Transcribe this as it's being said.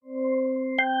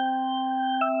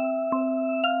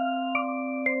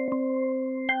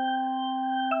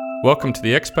Welcome to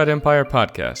the Expat Empire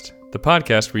Podcast, the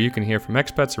podcast where you can hear from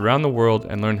expats around the world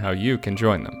and learn how you can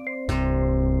join them.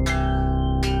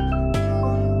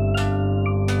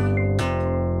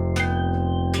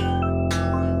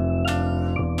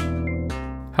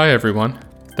 Hi everyone,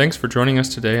 thanks for joining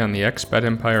us today on the Expat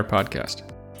Empire Podcast.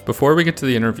 Before we get to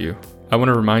the interview, I want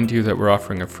to remind you that we're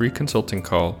offering a free consulting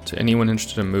call to anyone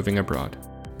interested in moving abroad.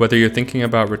 Whether you're thinking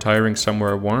about retiring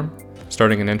somewhere warm,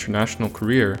 starting an international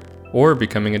career, or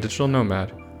becoming a digital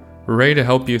nomad, we're ready to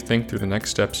help you think through the next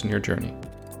steps in your journey.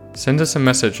 Send us a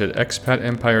message at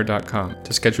expatempire.com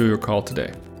to schedule your call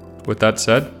today. With that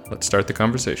said, let's start the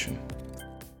conversation.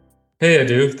 Hey,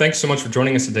 Adu. Thanks so much for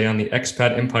joining us today on the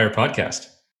Expat Empire Podcast.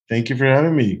 Thank you for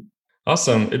having me.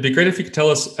 Awesome. It'd be great if you could tell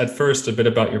us at first a bit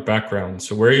about your background.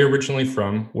 So where you're originally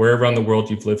from, where around the world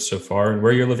you've lived so far, and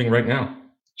where you're living right now.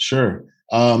 Sure.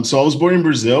 So I was born in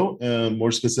Brazil,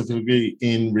 more specifically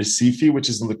in Recife, which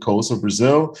is on the coast of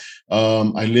Brazil.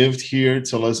 I lived here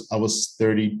till I was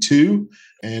 32,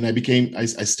 and I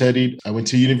studied. I went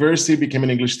to university, became an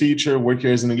English teacher, worked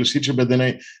here as an English teacher. But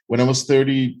then when I was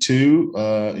 32,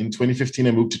 in 2015,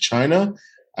 I moved to China.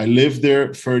 I lived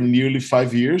there for nearly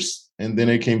 5 years, and then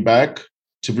I came back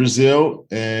to Brazil.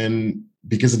 And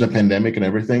because of the pandemic and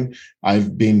everything,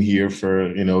 I've been here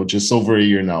for just over a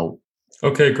year now.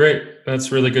 Okay, great.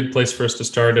 That's a really good place for us to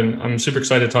start. And I'm super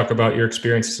excited to talk about your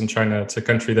experiences in China. It's a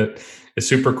country that is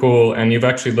super cool. And you've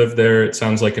actually lived there, it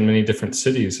sounds like, in many different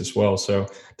cities as well. So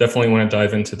definitely want to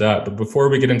dive into that. But before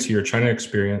we get into your China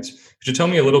experience, could you tell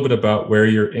me a little bit about where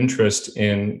your interest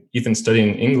in even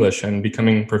studying English and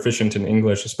becoming proficient in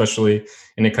English, especially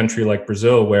in a country like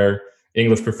Brazil, where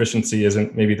English proficiency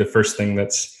isn't maybe the first thing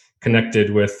that's connected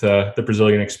with the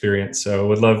Brazilian experience. So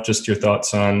would love just your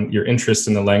thoughts on your interest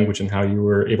in the language and how you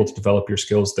were able to develop your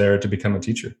skills there to become a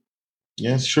teacher.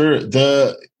 Yeah, sure.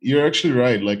 You're actually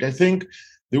right. Like, I think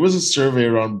there was a survey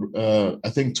around,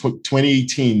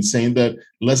 2018 saying that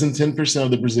less than 10% of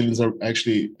the Brazilians are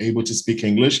actually able to speak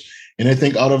English. And I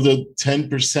think out of the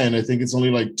 10%, I think it's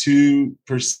only like 2%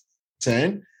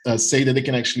 say that they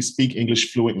can actually speak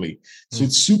English fluently. So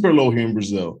it's super low here in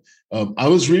Brazil. I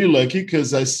was really lucky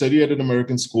because I studied at an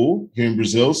American school here in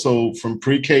Brazil. So from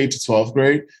pre-K to 12th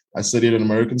grade, I studied at an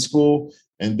American school.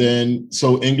 And then,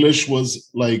 so English was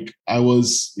like, it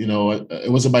was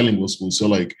a bilingual school. So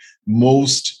like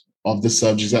most of the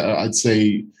subjects, I'd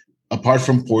say, apart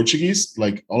from Portuguese,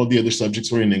 like all of the other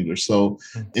subjects were in English. So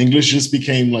English just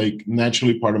became like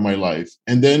naturally part of my life.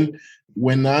 And then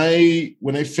when I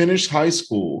finished high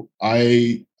school,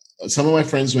 some of my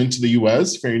friends went to the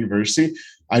US for university.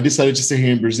 I decided to stay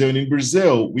here in Brazil. And in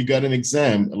Brazil, we got an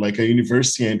exam, like a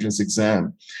university entrance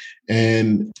exam.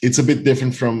 And it's a bit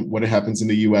different from what happens in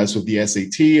the US with the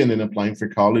SAT and then applying for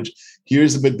college.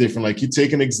 Here's a bit different. Like, you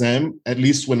take an exam, at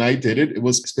least when I did it, it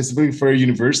was specifically for a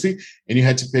university and you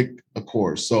had to pick a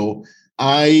course. So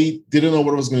I didn't know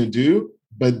what I was going to do.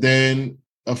 But then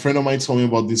a friend of mine told me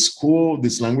about this school,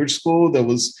 this language school that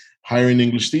was hiring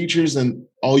English teachers. And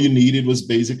all you needed was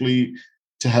basically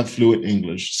to have fluent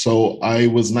English. So I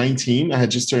was 19. I had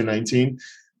just turned 19.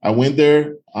 I went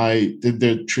there. I did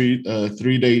the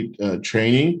three-day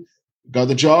training, got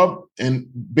the job, and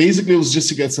basically it was just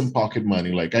to get some pocket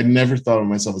money. Like, I never thought of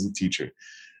myself as a teacher.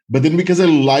 But then because I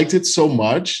liked it so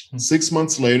much, 6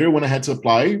 months later, when I had to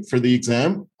apply for the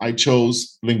exam, I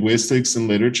chose linguistics and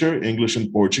literature, English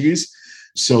and Portuguese.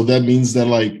 So that means that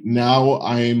like now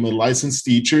I'm a licensed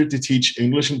teacher to teach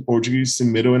English and Portuguese to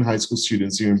middle and high school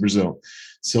students here in Brazil.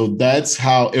 So that's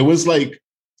how it was. Like,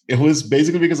 it was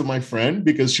basically because of my friend,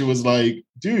 because she was like,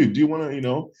 dude, do you want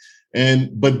to,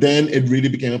 but then it really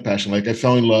became a passion. Like, I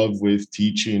fell in love with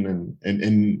teaching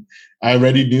and I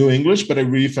already knew English, but I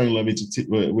really fell in love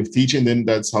with teaching. Then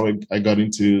that's how I got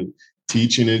into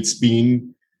teaching. It's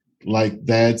been like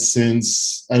that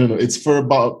since, I don't know, it's for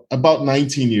about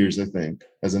 19 years, I think,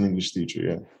 as an English teacher.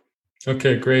 Yeah.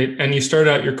 Okay, great. And you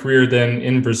started out your career then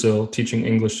in Brazil, teaching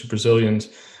English to Brazilians.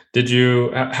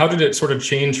 How did it sort of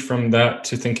change from that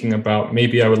to thinking about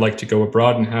maybe I would like to go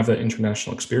abroad and have that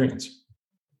international experience?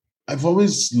 I've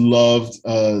always loved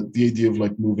the idea of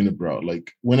like moving abroad.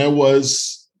 Like, when I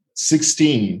was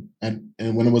 16 and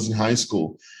when I was in high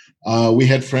school, we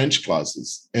had French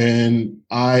classes, and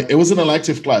it was an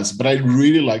elective class, but I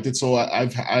really liked it. So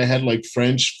I had like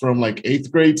French from like 8th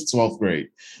grade to 12th grade,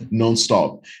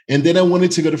 nonstop. And then I wanted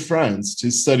to go to France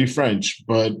to study French,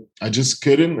 but I just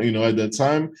couldn't, at that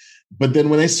time. But then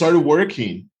when I started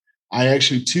working, I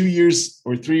actually 2 years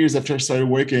or 3 years after I started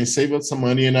working, I saved up some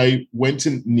money and I went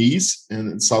to Nice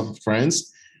in south of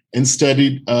France and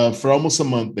studied for almost a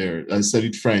month there. I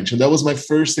studied French, and that was my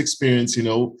first experience,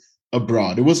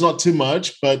 abroad. It was not too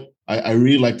much, but I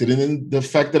really liked it. And then the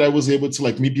fact that I was able to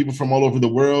like meet people from all over the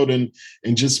world and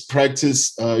just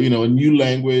practice, a new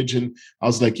language. And I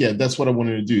was like, yeah, that's what I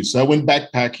wanted to do. So I went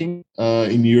backpacking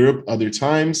in Europe other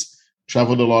times,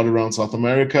 traveled a lot around South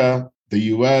America, the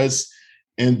US.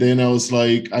 And then I was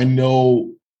like, I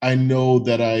know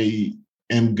that I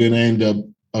am going to end up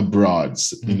abroad,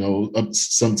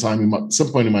 some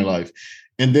point in my life.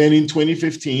 And then in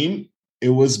 2015, it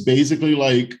was basically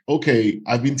like, okay,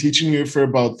 I've been teaching here for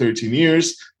about 13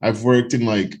 years. I've worked in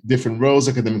like different roles,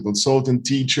 academic consultant,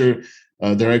 teacher,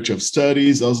 director of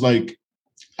studies. I was like,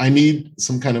 I need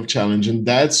some kind of challenge. And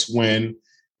that's when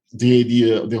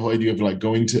the whole idea of like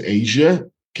going to Asia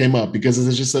came up, because as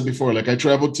I just said before, like I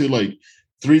traveled to like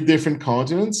 3 different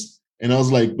continents, and I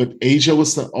was like, but Asia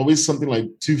was always something like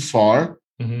too far.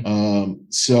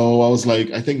 So I was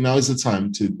like, I think now is the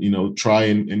time to, try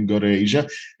and go to Asia.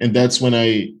 And that's when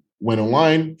I went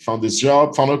online, found this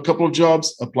job, found a couple of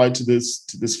jobs, applied to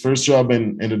this first job,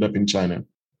 and ended up in China.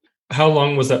 How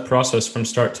long was that process from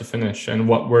start to finish, and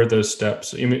what were those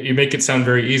steps? You make it sound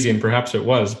very easy, and perhaps it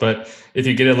was, but if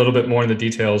you get a little bit more in the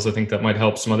details, I think that might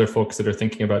help some other folks that are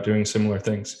thinking about doing similar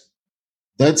things.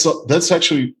 That's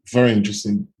actually very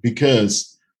interesting, because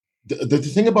the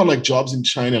thing about like jobs in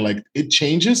China, like it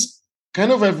changes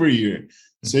kind of every year.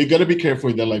 So you got to be careful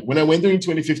with that. Like when I went there in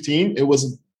 2015, it was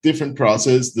a different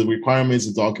process, the requirements,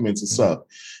 the documents and stuff.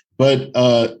 But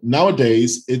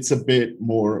nowadays it's a bit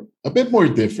more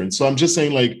different. So I'm just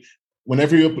saying, like,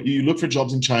 whenever you look for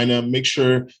jobs in China, make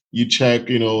sure you check,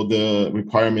 the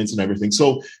requirements and everything.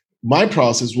 So my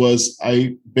process was,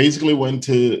 I basically went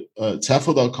to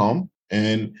TEFL.com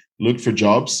and looked for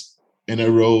jobs. And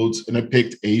I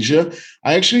picked Asia.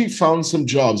 I actually found some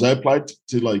jobs. I applied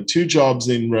to like 2 jobs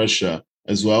in Russia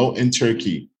as well, and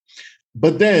Turkey.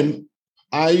 But then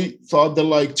I thought that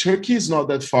like Turkey is not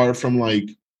that far from like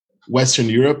Western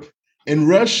Europe. And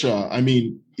Russia, I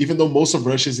mean, even though most of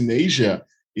Russia is in Asia,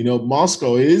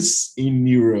 Moscow is in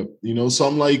Europe, so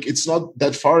I'm like, it's not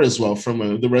that far as well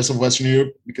from the rest of Western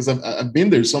Europe, because I've been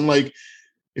there. So I'm like,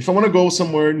 if I want to go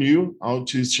somewhere new, I'll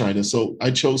choose China. So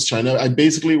I chose China. I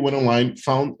basically went online,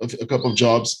 found a couple of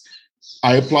jobs.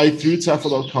 I applied through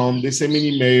TEFL.com. They sent me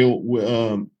an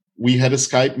email. We had a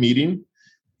Skype meeting,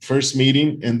 first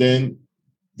meeting, and then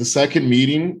the second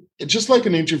meeting, it's just like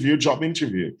an interview, job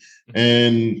interview.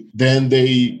 And then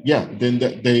they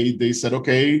said,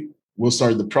 okay, we'll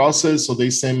start the process. So they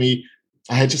sent me,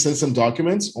 I had to send some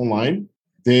documents online.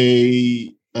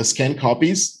 They scanned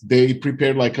copies. They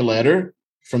prepared like a letter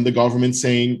from the government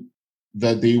saying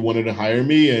that they wanted to hire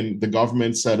me, and the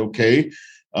government said, okay.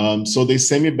 So they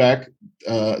sent me back,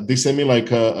 they sent me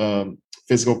like a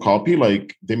physical copy,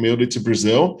 like they mailed it to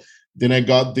Brazil. Then I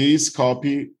got this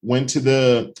copy,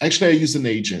 actually I used an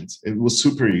agent. It was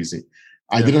super easy.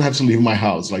 I didn't have to leave my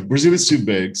house. Like Brazil is too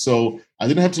big. So I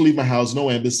didn't have to leave my house, no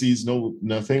embassies, no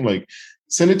nothing. Like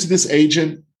send it to this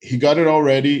agent. He got it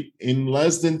already in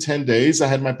less than 10 days. I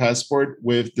had my passport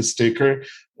with the sticker,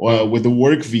 with the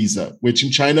work visa, which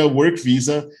in China, work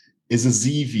visa is a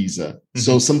Z visa. Mm-hmm.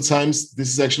 So sometimes this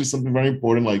is actually something very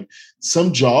important. Like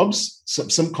some jobs,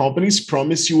 some companies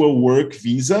promise you a work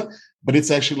visa, but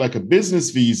it's actually like a business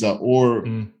visa or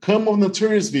come on a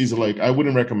tourist visa. Like I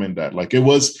wouldn't recommend that. Like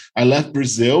I left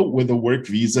Brazil with a work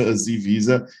visa, a Z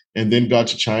visa, and then got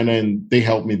to China, and they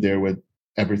helped me there with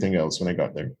everything else when I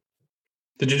got there.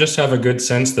 Did you just have a good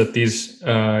sense that these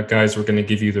guys were going to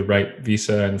give you the right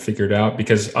visa and figure it out?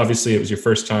 Because obviously it was your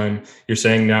first time. You're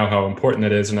saying now how important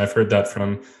it is. And I've heard that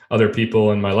from other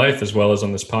people in my life as well as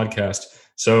on this podcast.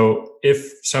 So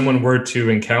if someone were to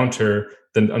encounter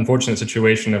the unfortunate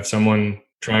situation of someone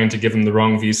trying to give them the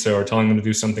wrong visa or telling them to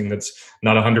do something that's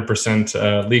not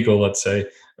 100% legal, let's say,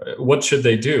 what should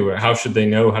they do? How should they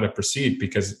know how to proceed?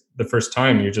 Because the first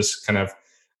time you're just kind of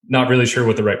not really sure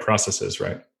what the right process is,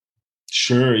 right?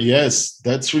 Sure. Yes,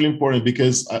 that's really important,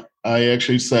 because I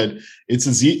actually said it's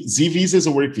a Z visa is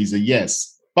a work visa.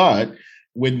 Yes. But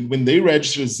when they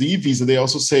register a Z visa, they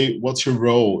also say, what's your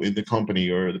role in the company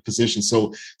or the position?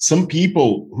 So some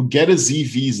people who get a Z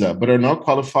visa, but are not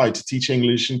qualified to teach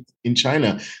English in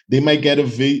China, they might get a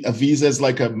visa as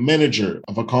like a manager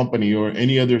of a company or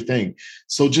any other thing.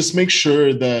 So just make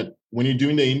sure that when you're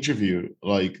doing the interview,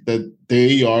 like that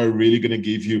they are really going to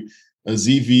give you a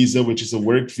Z visa, which is a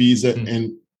work visa,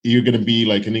 and you're going to be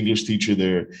like an English teacher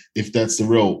there if that's the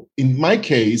role. In my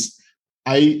case,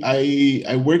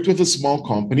 I worked with a small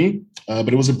company,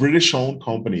 but it was a British-owned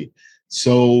company.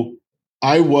 So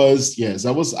I was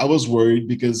worried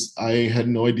because I had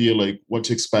no idea like what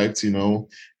to expect,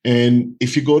 And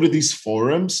if you go to these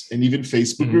forums and even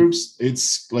Facebook groups,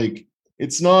 it's like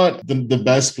it's not the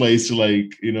best place to like,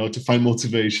 to find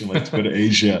motivation, like to go to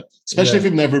Asia, especially if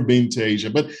you've never been to Asia.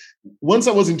 But once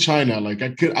I was in China, like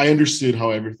I understood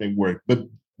how everything worked.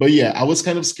 But yeah, I was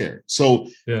kind of scared. So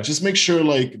just make sure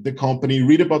like the company,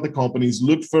 read about the companies,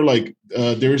 look for like,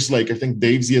 there's like, I think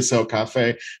Dave's ESL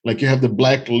Cafe, like you have the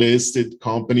blacklisted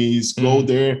companies, go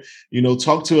there,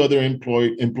 talk to other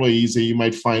employees that you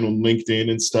might find on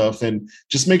LinkedIn and stuff. And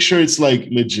just make sure it's like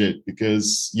legit,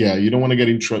 because you don't want to get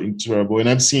in trouble. And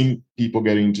I've seen people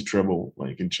getting into trouble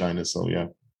like in China. So yeah.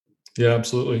 Yeah,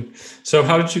 absolutely. So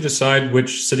how did you decide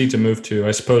which city to move to?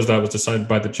 I suppose that was decided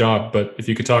by the job, but if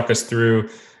you could talk us through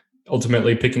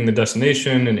ultimately picking the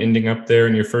destination and ending up there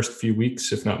in your first few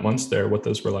weeks, if not months there, what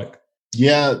those were like.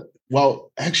 Yeah,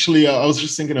 well, actually, I was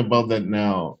just thinking about that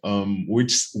now.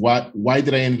 Why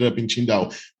did I end up in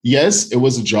Qingdao? Yes, it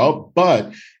was a job,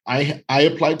 but I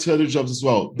applied to other jobs as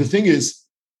well. The thing is,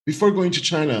 before going to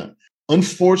China,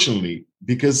 unfortunately,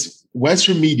 because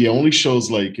Western media only shows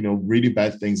like, really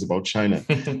bad things about China.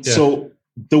 So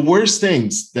the worst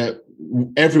things that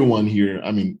everyone here,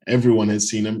 everyone has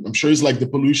seen, I'm sure, it's like the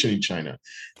pollution in China.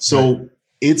 So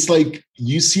it's like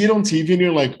you see it on TV and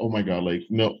you're like, oh my God, like,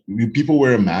 people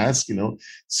wear a mask,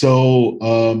 So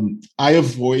I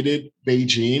avoided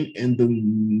Beijing and the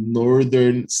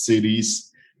northern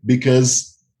cities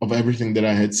because of everything that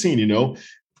I had seen,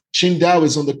 Qingdao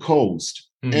is on the coast.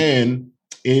 And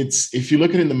it's, if you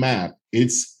look at it in the map,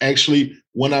 it's actually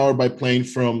 1 hour by plane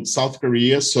from South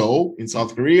Korea, Seoul in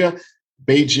South Korea,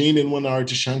 Beijing, and 1 hour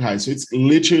to Shanghai. So it's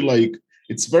literally like,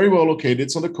 it's very well located.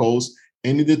 It's on the coast.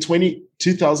 And in the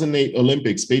 2008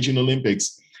 Olympics, Beijing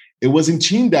Olympics, it was in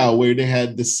Qingdao where they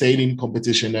had the sailing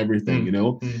competition and everything,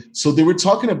 So they were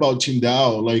talking about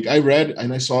Qingdao. Like I read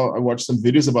and I watched some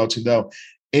videos about Qingdao.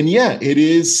 And yeah, it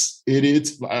is.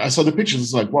 I saw the pictures.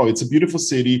 It's like, wow, it's a beautiful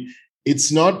city.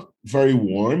 It's not very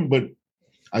warm, but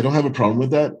I don't have a problem with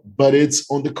that. But it's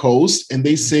on the coast, and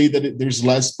they say that there's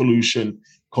less pollution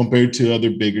compared to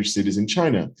other bigger cities in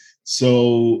China.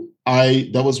 So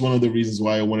that was one of the reasons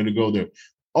why I wanted to go there.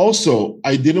 Also,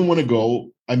 I didn't want to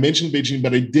go. I mentioned Beijing,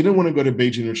 but I didn't want to go to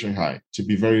Beijing or Shanghai, to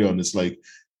be very honest. Like,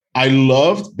 I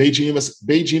loved Beijing.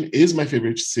 Beijing is my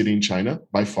favorite city in China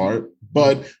by far,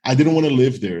 but I didn't want to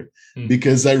live there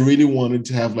because I really wanted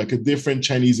to have like a different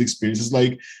Chinese experience. It's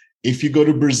like, if you go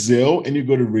to Brazil and you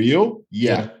go to Rio,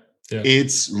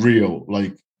 it's real.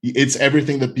 Like, it's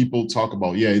everything that people talk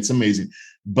about. Yeah, it's amazing.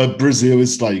 But Brazil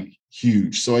is like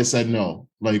huge. So I said, no,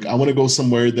 like, I want to go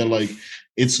somewhere that like,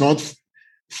 it's not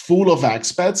full of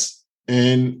expats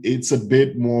and it's a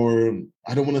bit more,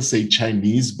 I don't want to say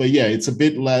Chinese, but yeah, it's a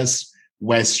bit less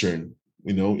Western,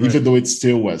 even though it's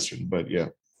still Western, but yeah.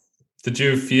 Did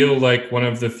you feel like one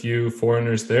of the few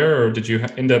foreigners there, or did you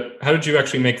how did you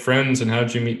actually make friends and how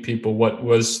did you meet people? What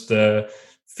was the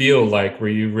feel like? Were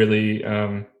you really,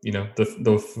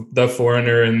 the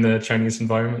foreigner in the Chinese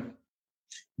environment?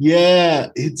 Yeah,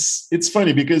 it's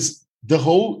funny because the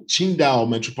whole Qingdao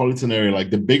metropolitan area,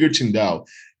 like the bigger Qingdao,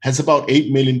 has about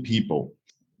 8 million people.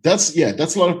 That's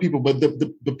a lot of people. But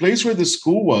the place where the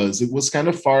school was, it was kind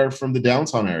of far from the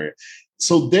downtown area.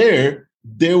 So there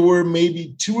were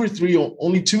maybe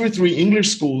only two or three English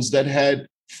schools that had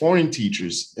foreign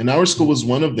teachers. And our school was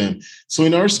one of them. So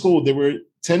in our school, there were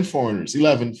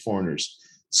 11 foreigners.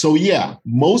 So yeah,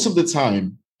 most of the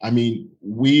time,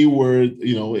 we were,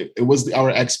 it was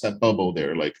our expat bubble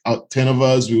there. Like 10 of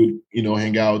us, we would,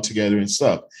 hang out together and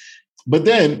stuff. But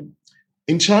then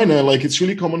in China, like, it's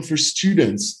really common for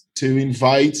students to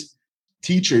invite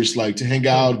teachers, like, to hang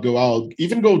out, go out,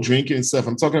 even go drinking and stuff.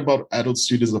 I'm talking about adult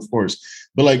students, of course,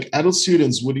 but like adult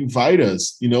students would invite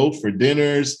us, for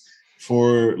dinners,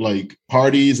 for like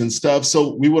parties and stuff.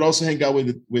 So we would also hang out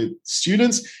with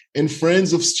students and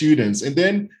friends of students. And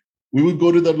then we would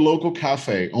go to the local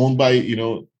cafe owned by,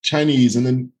 Chinese. And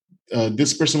then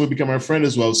this person would become our friend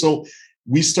as well. So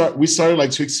we started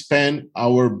like to expand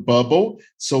our bubble.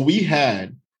 So we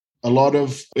had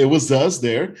it was us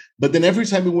there, but then every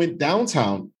time we went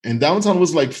downtown, and downtown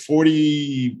was like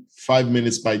 45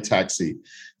 minutes by taxi.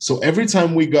 So every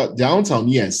time we got downtown,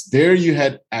 yes, there you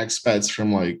had expats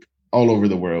from like all over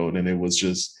the world, and it was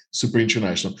just super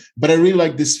international. But I really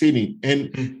like this feeling.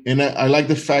 And I like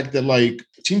the fact that like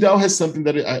Qingdao has something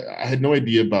that I had no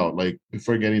idea about, like,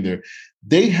 before getting there.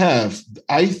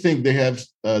 I think they have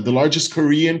the largest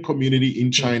Korean community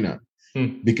in China.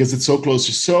 Because it's so close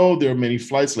to Seoul. There are many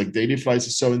flights, like daily flights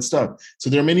to Seoul and stuff. So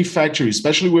there are many factories,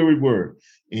 especially where we were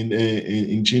in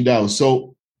Qingdao.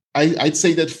 So I'd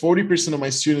say that 40% of my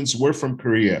students were from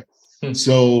Korea.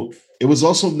 So it was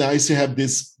also nice to have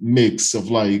this mix of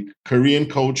like Korean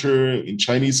culture and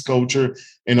Chinese culture,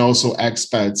 and also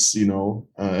expats,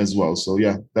 as well. So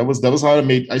yeah, that was how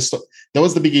that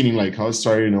was the beginning, like how I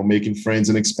started, making friends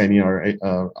and expanding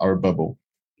our bubble.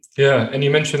 Yeah, and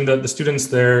you mentioned that the students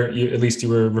there, at least you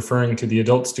were referring to the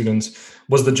adult students.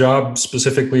 Was the job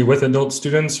specifically with adult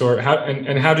students, or how?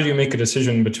 And how did you make a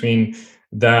decision between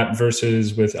that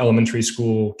versus with elementary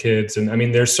school kids? And I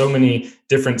mean, there's so many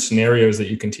different scenarios that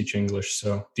you can teach English. So,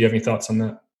 do you have any thoughts on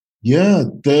that? Yeah,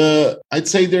 I'd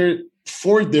say there are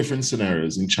four different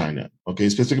scenarios in China. Okay,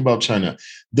 specifically about China.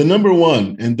 The number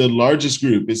one and the largest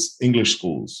group is English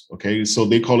schools. Okay, so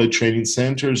they call it training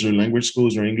centers or language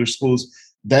schools or English schools.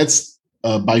 That's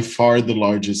by far the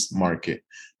largest market,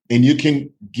 and you can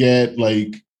get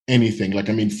like anything. Like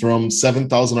I mean, from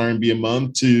 7,000 RMB a month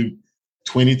to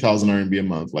 20,000 RMB a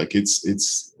month. Like it's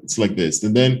like this,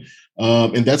 and then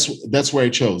and that's where I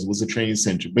chose, was a training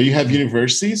center. But you have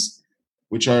universities,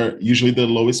 which are usually the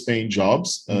lowest paying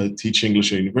jobs, teach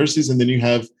English at universities, and then you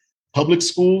have public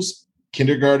schools,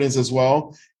 kindergartens as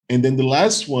well. And then the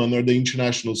last one are the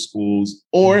international schools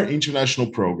or international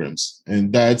programs,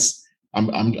 and that's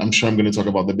I'm sure I'm going to talk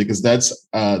about that, because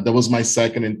that was my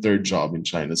second and third job in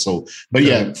China. So, but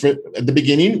yeah, at the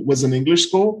beginning was an English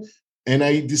school, and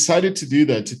I decided to do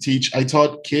that, to teach. I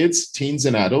taught kids, teens,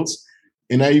 and adults,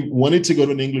 and I wanted to go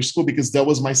to an English school because that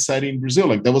was my setting in Brazil.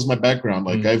 Like that was my background.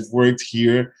 Like I've worked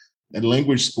here at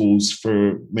language schools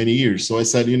for many years. So I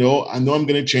said, I know I'm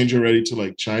going to change already to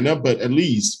like China, but at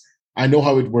least I know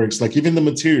how it works. Like even the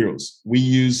materials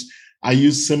I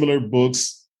use similar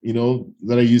books,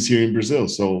 that I use here in Brazil.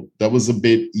 So that was a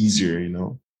bit easier,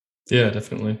 Yeah,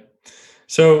 definitely.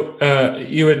 So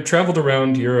you had traveled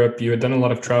around Europe. You had done a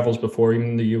lot of travels before, even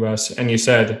in the US. And you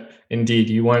said, indeed,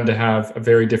 you wanted to have a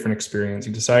very different experience.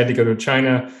 You decided to go to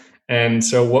China. And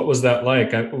so what was that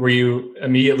like? Were you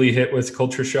immediately hit with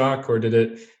culture shock, or did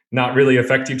it not really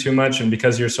affect you too much? And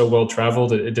because you're so well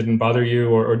traveled, it didn't bother you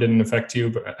or didn't affect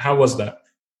you? But how was that?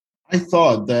 I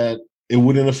thought that it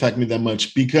wouldn't affect me that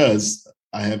much because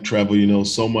I have traveled,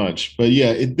 so much. But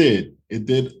yeah, it did. It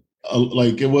did.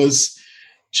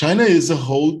 China is a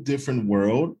whole different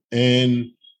world.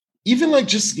 And even like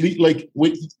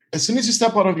as soon as you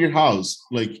step out of your house,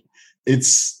 like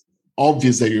it's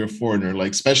obvious that you're a foreigner,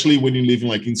 like especially when you live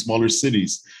in smaller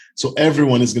cities. So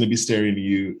everyone is going to be staring at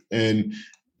you. And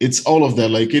it's all of that.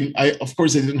 Like of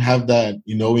course I didn't have that,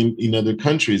 in other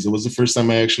countries. It was the first time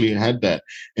I actually had that.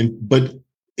 But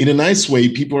in a nice way,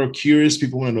 people are curious.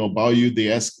 People want to know about you.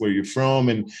 They ask where you're from,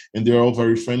 and they're all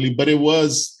very friendly. But it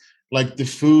was like the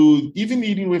food, even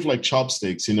eating with like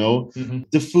chopsticks,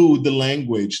 the food, the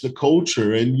language, the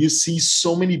culture, and you see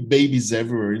so many babies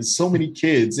everywhere and so many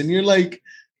kids, and you're like,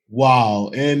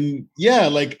 wow. And yeah,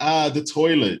 like the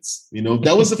toilets,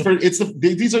 that was the first.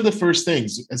 These are the first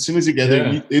things. As soon as you get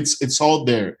there, it's all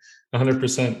there.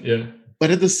 100%, yeah. But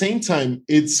at the same time,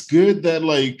 it's good that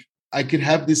like I could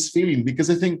have this feeling, because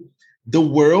I think the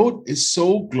world is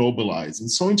so globalized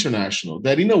and so international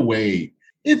that in a way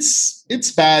it's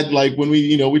bad. Like when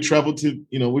we travel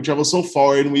so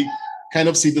far and we kind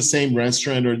of see the same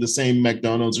restaurant or the same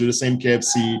McDonald's or the same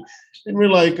KFC, and we're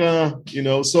like,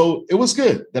 so it was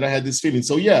good that I had this feeling.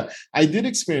 So yeah, I did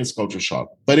experience culture shock,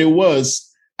 but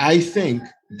I think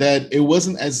that it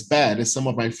wasn't as bad as some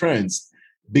of my friends,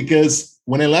 because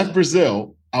when I left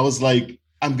Brazil, I was like,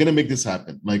 I'm going to make this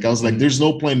happen. Like, I was like, there's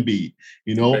no plan B,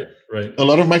 Right. A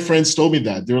lot of my friends told me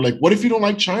that. They were like, what if you don't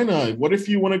like China? What if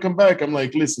you want to come back? I'm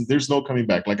like, listen, there's no coming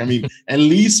back. Like, I mean, at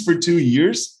least for 2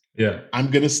 years,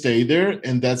 I'm going to stay there.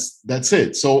 And that's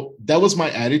it. So that was my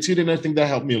attitude. And I think that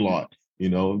helped me a lot,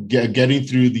 getting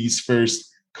through these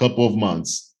first couple of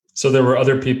months. So there were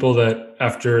other people that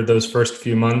after those first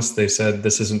few months, they said,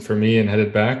 this isn't for me, and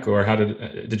headed back? Or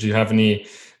did you have any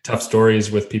tough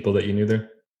stories with people that you knew there?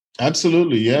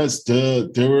 Absolutely, yes. There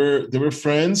were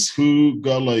friends who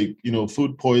got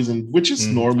food poison, which is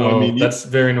normal. Oh, I mean, that's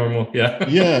very normal. Yeah.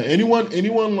 Yeah. Anyone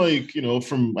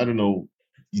from, I don't know,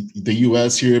 the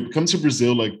US here comes to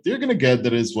Brazil, like they're gonna get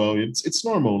that as well. It's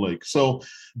normal. Like so,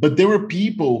 but there were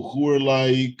people who were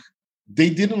like,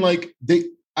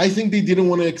 I think they didn't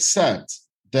want to accept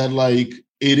that like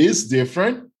it is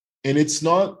different, and it's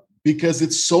not because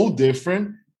it's so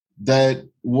different that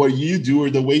what you do or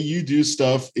the way you do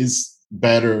stuff is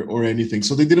better or anything.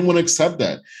 So they didn't want to accept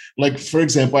that. Like, for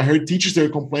example, I heard teachers that are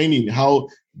complaining how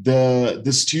the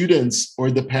students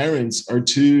or the parents are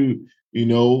too,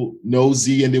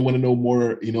 nosy, and they want to know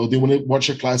more, they want to watch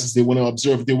their classes, they want to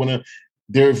observe,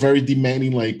 they're very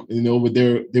demanding, like,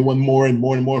 they want more and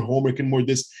more and more homework and more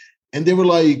this. And they were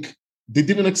like, they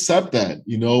didn't accept that,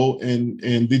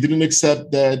 and they didn't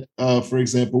accept that. For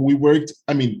example, we worked.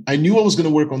 I mean, I knew I was going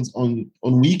to work on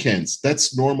weekends.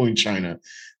 That's normal in China.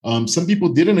 Some people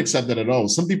didn't accept that at all.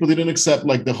 Some people didn't accept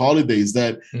like the holidays.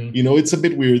 That it's a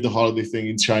bit weird, the holiday thing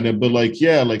in China. But like,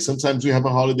 yeah, like sometimes we have a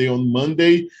holiday on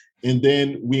Monday, and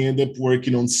then we end up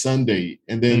working on Sunday,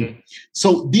 and then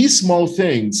so these small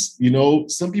things,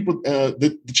 some people,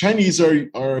 the Chinese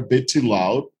are a bit too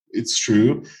loud. It's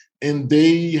true. And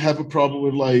they have a problem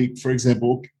with, like, for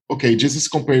example, okay, just as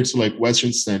compared to like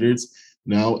Western standards,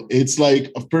 now it's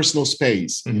like a personal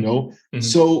space,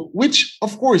 So, which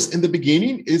of course in the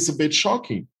beginning is a bit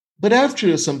shocking, but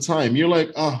after some time, you're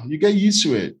like, you get used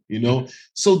to it,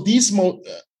 So these small,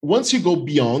 once you go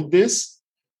beyond this,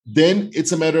 then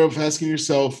it's a matter of asking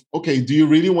yourself, okay, do you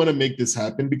really want to make this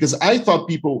happen? Because I thought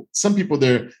some people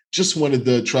there just wanted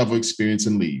the travel experience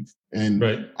and leave. And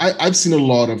right. I've seen a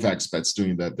lot of expats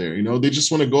doing that there. They just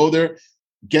want to go there,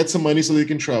 get some money so they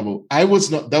can travel. That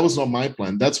was not my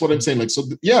plan. That's what I'm saying. Like, so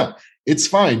yeah, it's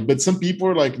fine. But some people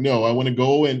are like, no, I want to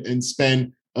go and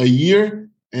spend a year.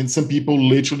 And some people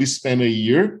literally spend a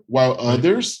year, while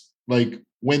others like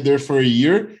went there for a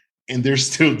year and they're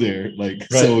still there. Like,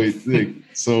 right.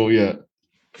 So yeah.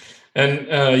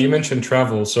 And you mentioned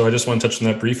travel, so I just want to touch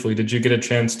on that briefly. Did you get a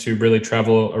chance to really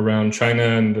travel around China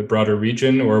and the broader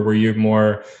region, or were you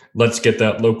more, let's get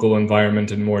that local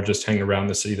environment and more just hang around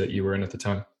the city that you were in at the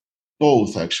time?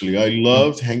 Both, actually. I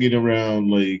loved hanging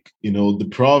around, like, the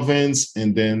province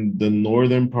and then the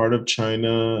northern part of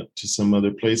China to some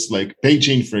other place, like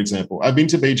Beijing, for example. I've been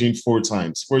to Beijing 4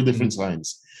 different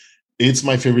times. It's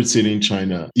my favorite city in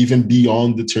China, even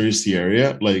beyond the touristy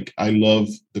area. Like, I love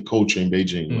the culture in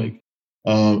Beijing. Like,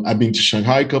 I've been to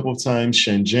Shanghai a couple of times,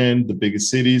 Shenzhen, the biggest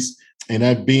cities. And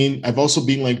I've also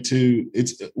been like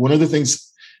it's one of the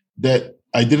things that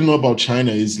I didn't know about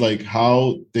China is like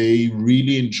how they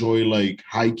really enjoy like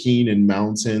hiking and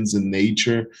mountains and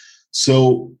nature.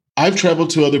 So I've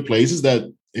traveled to other places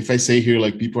that if I say here,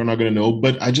 like people are not going to know,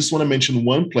 but I just want to mention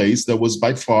one place that was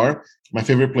by far my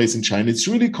favorite place in China. It's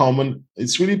really common.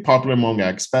 It's really popular among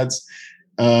expats.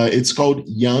 It's called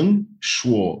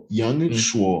Yangshuo,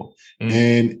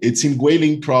 and it's in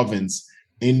Guilin province.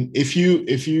 And if you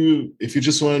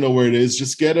just want to know where it is,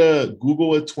 just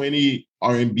Google a 20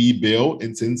 RMB bill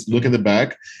and look at the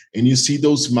back, and you see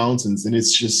those mountains, and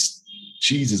it's just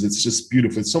Jesus. It's just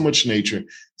beautiful. It's so much nature.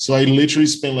 So I literally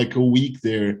spent like a week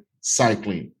there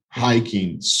cycling,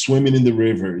 hiking, swimming in the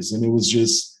rivers, and it was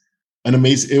just an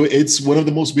amazing. It's one of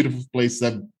the most beautiful places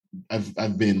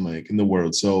I've been like in the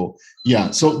world. So yeah,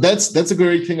 so that's a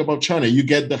great thing about China. You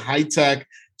get the high tech,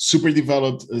 super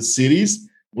developed cities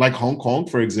like Hong Kong,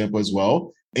 for example, as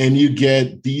well, and you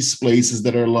get these places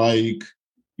that are like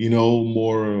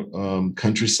more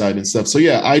countryside and stuff. So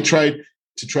yeah, I tried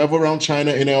to travel around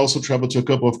China, and I also traveled to a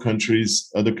couple of other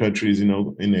countries,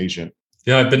 in Asia.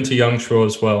 Yeah, I've been to Yangshuo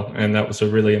as well, and that was a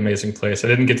really amazing place. I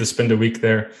didn't get to spend a week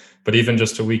there, but even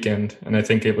just a weekend. And I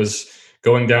think it was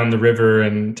going down the river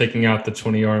and taking out the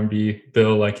 20 RMB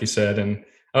bill, like you said, and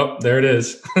oh, there it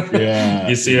is. Yeah,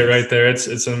 you see it right there. It's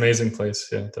an amazing place.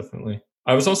 Yeah, definitely.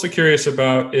 I was also curious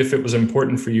about if it was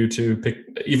important for you to pick,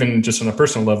 even just on a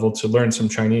personal level, to learn some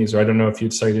Chinese, or I don't know if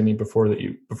you'd cite any before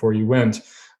you went,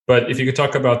 but if you could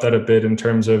talk about that a bit in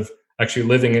terms of actually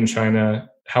living in China,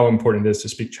 how important it is to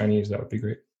speak Chinese, that would be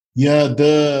great. Yeah,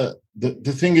 the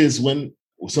thing is, when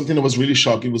something that was really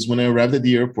shocking was when I arrived at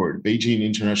the airport, Beijing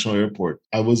International Airport.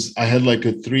 I had like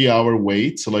a 3-hour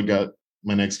wait till I got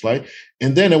my next flight,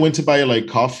 and then I went to buy like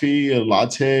coffee, a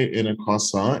latte, and a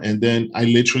croissant, and then I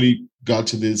literally got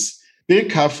to this big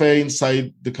cafe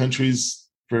inside the country's,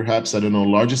 perhaps, I don't know,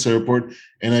 largest airport,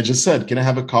 and I just said, "Can I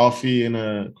have a coffee and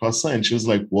a croissant?" And she was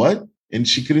like, "What?" And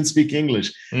she couldn't speak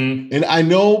English. And I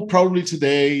know probably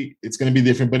today it's going to be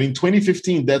different, but in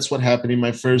 2015, that's what happened in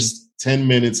my first 10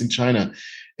 minutes in China.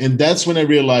 And that's when I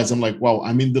realized, I'm like, wow,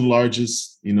 I'm in the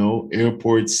largest,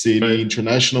 airport city, right,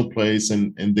 international place,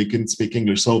 and they couldn't speak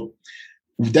English. So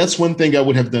that's one thing I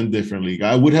would have done differently.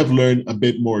 I would have learned a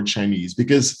bit more Chinese,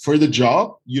 because for the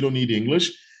job, you don't need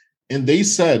English. And they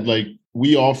said, like,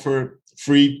 we offer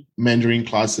free Mandarin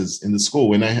classes in the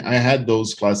school. And I had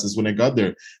those classes when I got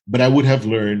there, but I would have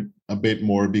learned a bit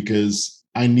more because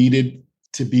I needed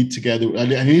to be together. I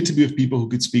needed to be with people who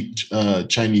could speak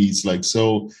Chinese. Like,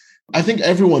 so I think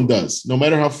everyone does, no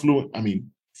matter how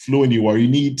fluent you are, you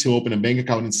need to open a bank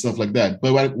account and stuff like that.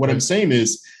 But what I'm saying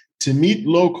is, to meet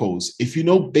locals, if you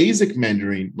know basic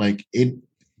Mandarin, like, it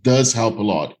does help a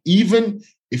lot, even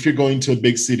if you're going to a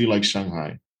big city like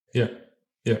Shanghai. Yeah.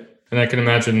 Yeah. And I can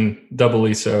imagine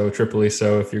doubly so, triply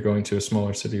so if you're going to a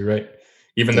smaller city, right?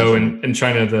 even though Definitely. in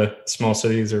China, the small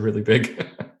cities are really big.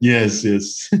 Yes,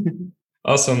 yes.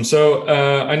 Awesome. So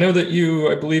I know that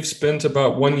you, I believe, spent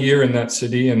about 1 year in that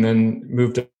city and then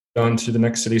moved on to the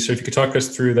next city. So if you could talk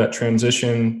us through that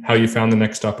transition, how you found the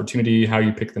next opportunity, how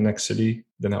you picked the next city,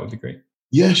 then that would be great.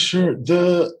 Yeah, sure.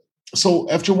 So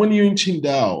after 1 year in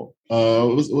Qingdao,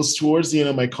 it was towards the end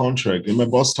of my contract, and my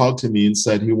boss talked to me and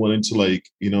said he wanted to, like,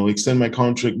 extend my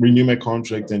contract, renew my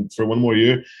contract, and for one more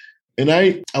year. And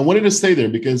I wanted to stay there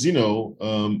because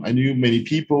I knew many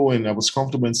people and I was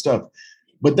comfortable and stuff.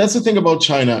 But that's the thing about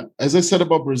China. As I said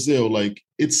about Brazil, like,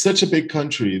 it's such a big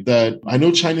country that I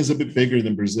know China is a bit bigger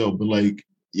than Brazil, but like,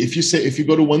 if you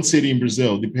go to one city in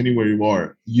Brazil, depending where you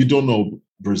are, you don't know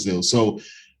Brazil. So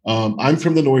I'm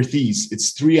from the Northeast.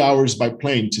 It's 3 hours by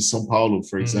plane to Sao Paulo,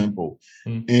 for example,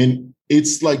 Mm-hmm. and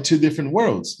it's like two different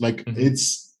worlds. Like, Mm-hmm.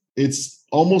 it's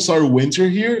almost our winter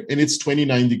here, and it's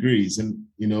 29 degrees, and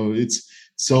it's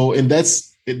so, and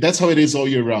that's how it is all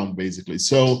year round, basically.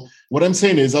 So what I'm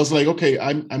saying is, I was like, okay,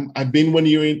 I've been 1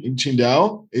 year in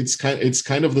Qingdao. It's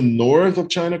kind of the north of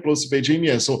China, close to Beijing.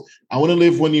 Yeah, so I want to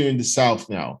live 1 year in the south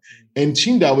now. And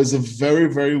Qingdao is a very,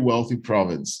 very wealthy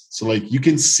province. So like, you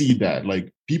can see that,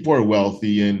 like, people are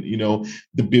wealthy, and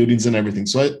the buildings and everything.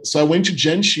 So I went to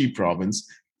Jiangxi province,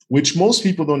 which most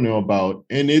people don't know about,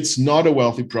 and it's not a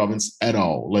wealthy province at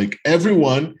all. Like,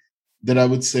 everyone that I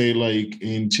would say, like,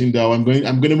 in Qingdao, I'm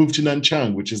going to move to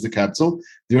Nanchang, which is the capital.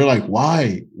 They're like,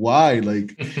 why, like,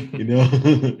 you know.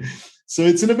 So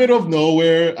it's in the middle of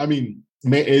nowhere. I mean,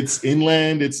 it's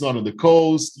inland. It's not on the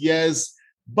coast. Yes.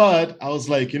 But I was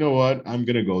like, you know what? I'm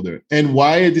going to go there. And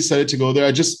why I decided to go there,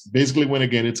 I just basically went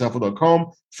again at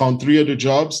Tafel.com, found 3 other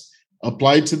jobs,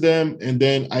 applied to them. And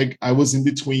then I was in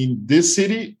between this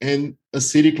city and a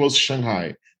city close to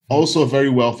Shanghai, also a very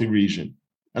wealthy region.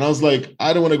 And I was like,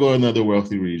 I don't want to go to another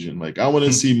wealthy region. Like, I want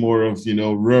to see more of,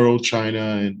 rural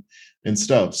China and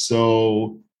stuff.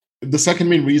 So the second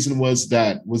main reason was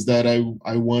that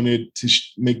I wanted to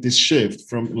make this shift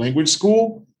from language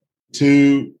school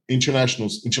to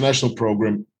international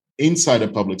program inside a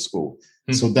public school.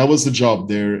 So that was the job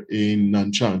there in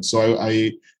Nanchang. So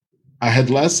I had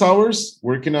less hours,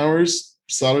 working hours,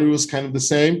 salary was kind of the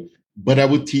same, but I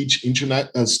would teach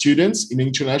students in an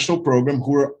international program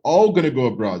who were all going to go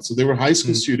abroad. So they were high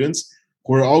school students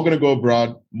who are all going to go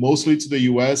abroad, mostly to the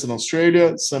US and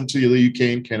Australia, some to the UK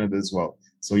and Canada as well.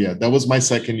 So yeah, that was my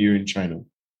second year in China.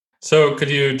 So could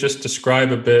you just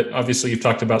describe a bit, obviously you've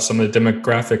talked about some of the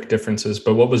demographic differences,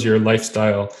 but what was your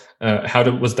lifestyle?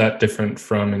 Was that different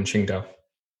from in Qingdao?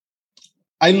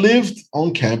 I lived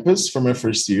on campus for my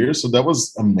first year. So that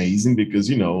was amazing because,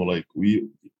 like,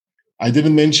 I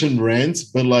didn't mention rent,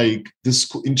 but like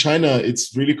in China,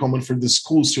 it's really common for the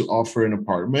schools to offer an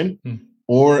apartment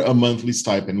or a monthly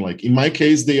stipend. Like in my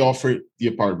case, they offered the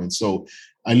apartment. So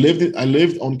I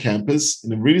lived on campus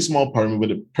in a really small apartment, with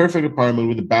a perfect apartment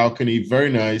with a balcony, very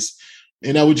nice.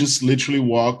 And I would just literally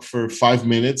walk for 5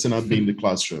 minutes and I'd be in the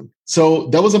classroom. So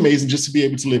that was amazing, just to be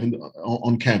able to live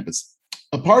on campus.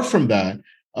 Apart from that,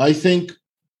 I think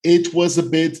it was a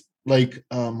bit like,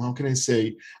 how can I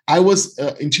say? I was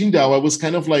in Qingdao, I was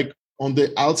kind of like on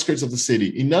the outskirts of the city.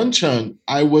 In Nanchang,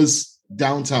 I was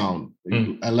downtown,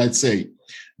 let's say.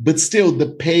 But still, the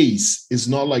pace is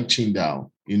not like Qingdao,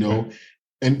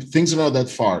 and things are not that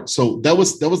far. So that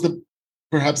was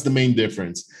perhaps the main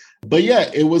difference. But yeah,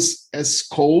 it was as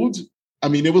cold. I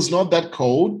mean, it was not that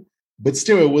cold, but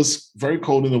still it was very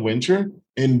cold in the winter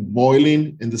and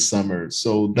boiling in the summer.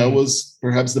 So that was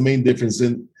perhaps the main difference.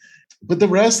 But the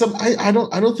rest of I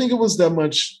don't think it was that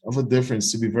much of a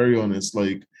difference, to be very honest.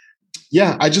 Like,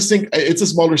 yeah, I just think it's a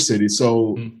smaller city.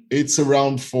 So it's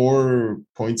around 4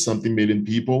 point something million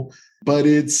people. But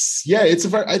I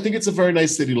think it's a very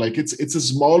nice city. Like, it's a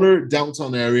smaller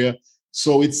downtown area.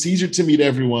 So it's easier to meet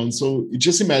everyone. So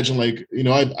just imagine, like,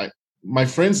 my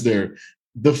friends there,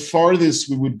 the farthest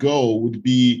we would go would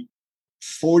be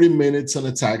 40 minutes on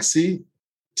a taxi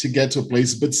to get to a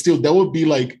place. But still, that would be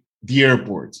like the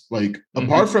airport. Like,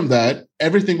 apart from that,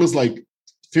 everything was like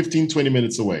 15, 20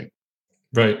 minutes away.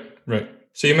 Right.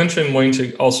 So you mentioned wanting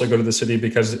to also go to the city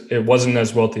because it wasn't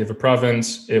as wealthy of a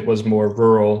province. It was more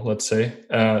rural, let's say.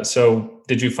 So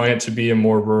did you find it to be a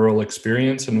more rural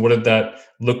experience? And what did that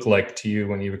look like to you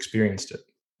when you experienced it?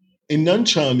 In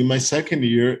Nanchang, in my second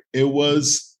year, it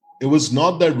was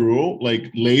not that rural. Like,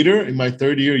 later in my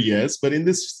third year, yes. But in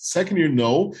this second year,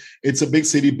 no. It's a big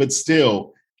city, but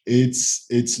still,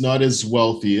 it's not as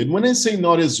wealthy. And when I say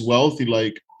not as wealthy,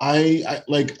 like, I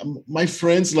like my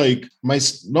friends, like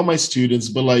not my students,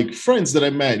 but like friends that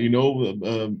I met,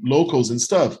 locals and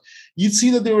stuff. You'd see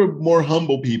that they were more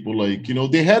humble people. Like,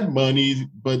 they had money,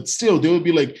 but still they would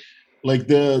be like, like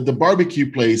the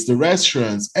barbecue place, the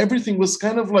restaurants, everything was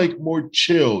kind of like more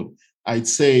chilled, I'd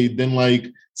say, than like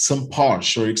some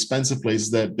posh or expensive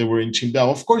places that they were in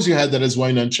Qingdao. Of course, you had that as well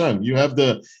in Nanchang. You have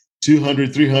the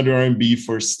 200, 300 RMB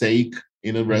for steak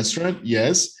in a restaurant,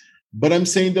 yes. But I'm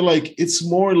saying that like it's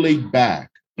more laid back,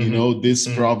 this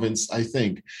province, I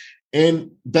think.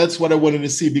 And that's what I wanted to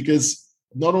see, because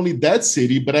not only that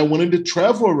city, but I wanted to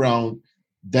travel around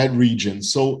that region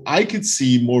so I could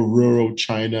see more rural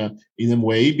China in a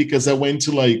way, because I went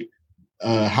to like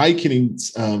hiking in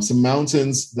some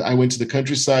mountains. I went to the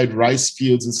countryside, rice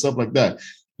fields and stuff like that.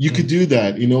 You could do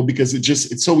that, because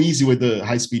it's so easy with the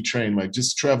high-speed train, like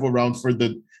just travel around for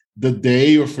the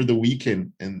day or for the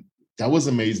weekend. And that was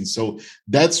amazing. So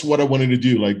that's what I wanted to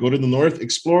do. Like go to the north,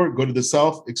 explore, go to the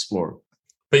south, explore.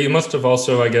 But you must have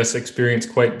also, I guess,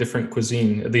 experienced quite different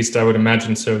cuisine. At least I would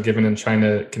imagine so, given in China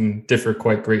it can differ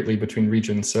quite greatly between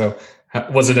regions. So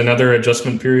was it another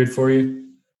adjustment period for you?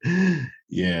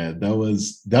 Yeah, that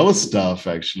was tough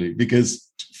actually, because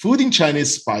food in China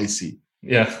is spicy.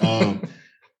 Yeah.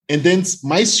 And then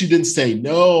my students say,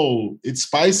 no, it's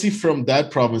spicy from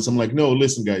that province. I'm like, no,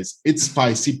 listen, guys, it's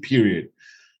spicy, period.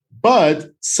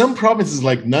 But some provinces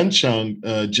like Nanchang,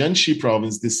 Jiangxi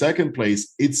province, the second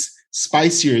place, it's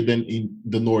spicier than in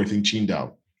the north in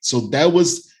Qingdao. So that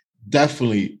was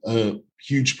definitely a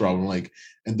huge problem. Like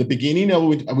in the beginning,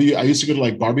 I used to go to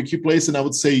like barbecue place and I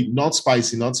would say, not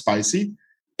spicy, not spicy.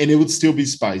 And it would still be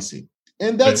spicy.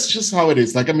 And that's just how it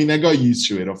is. Like, I mean, I got used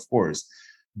to it, of course.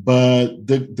 But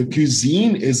the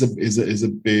cuisine is a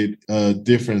bit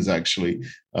different actually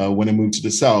when I moved to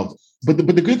the south. But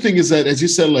the good thing is that, as you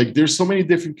said, like there's so many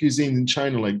different cuisines in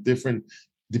China, like different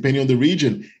depending on the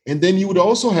region. And then you would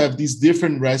also have these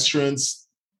different restaurants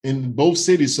in both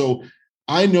cities. So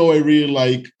I know I really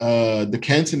like the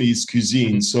Cantonese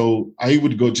cuisine, so I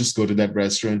would go to that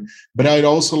restaurant. But I'd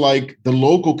also like the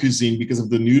local cuisine because of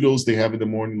the noodles they have in the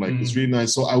morning. Like it's really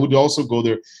nice. So I would also go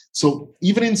there. So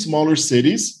even in smaller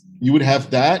cities, you would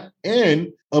have that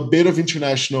and a bit of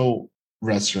international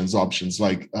restaurants options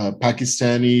like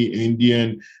Pakistani,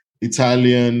 Indian,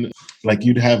 Italian. Like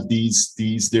you'd have these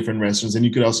different restaurants, and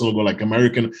you could also go like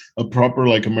a proper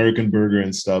like American burger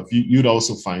and stuff. You'd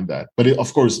also find that, but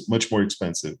of course, much more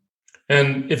expensive.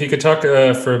 And if you could talk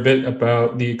for a bit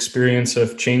about the experience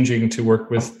of changing to work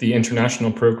with the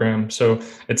international program. So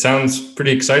it sounds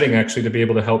pretty exciting actually to be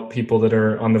able to help people that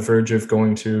are on the verge of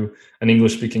going to an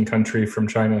English-speaking country from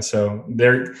China. So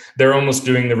they're almost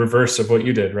doing the reverse of what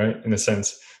you did, right? In a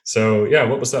sense. So yeah,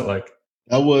 what was that like?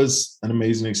 That was an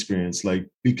amazing experience, like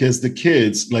because the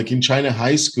kids, like in China,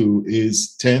 high school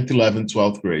is 10th, 11th,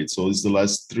 12th grade. So it's the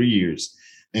last 3 years.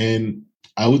 And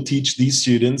I would teach these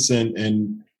students,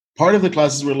 and part of the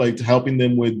classes were like helping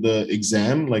them with the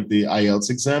exam, like the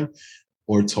IELTS exam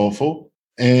or TOEFL.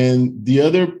 And the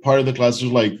other part of the class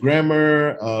was like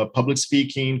grammar, public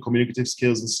speaking, communicative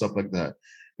skills and stuff like that.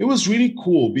 It was really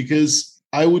cool because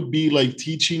I would be like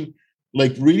teaching,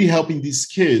 like really helping these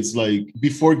kids, like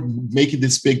before making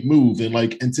this big move and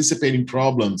like anticipating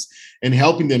problems and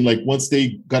helping them. Like once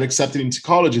they got accepted into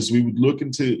colleges, we would look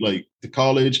into like the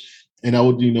college and I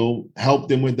would, help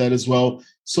them with that as well.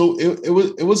 So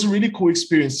it was a really cool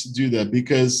experience to do that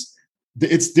because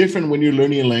it's different when you're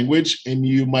learning a language and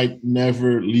you might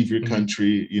never leave your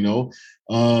country,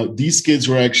 These kids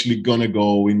were actually going to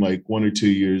go in like 1 or 2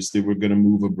 years. They were going to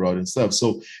move abroad and stuff.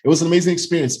 So it was an amazing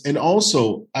experience. And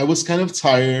also I was kind of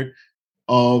tired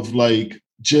of like,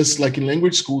 just like in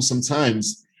language school,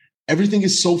 sometimes everything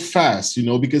is so fast,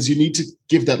 because you need to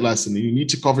give that lesson and you need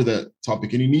to cover that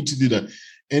topic and you need to do that.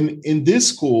 And in this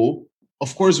school,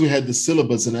 of course, we had the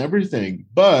syllabus and everything,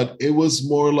 but it was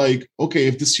more like, okay,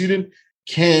 if the student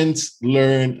can't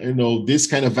learn, this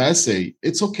kind of essay,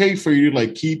 it's okay for you to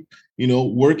like keep,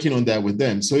 working on that with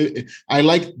them. So I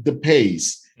liked the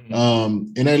pace.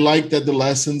 And I liked that the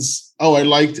lessons, I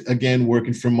liked, again,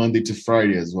 working from Monday to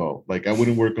Friday as well. Like I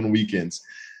wouldn't work on weekends.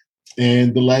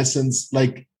 And the lessons,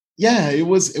 like, yeah, it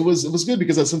was good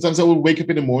because sometimes I would wake up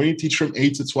in the morning, teach from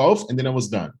 8 to 12, and then I was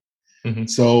done.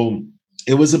 So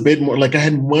it was a bit more like I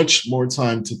had much more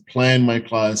time to plan my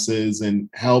classes and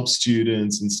help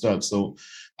students and stuff. So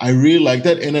I really like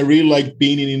that. And I really like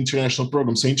being in international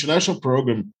programs. So international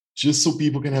program, just so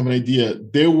people can have an idea,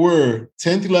 there were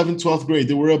 10th, 11th, 12th grade,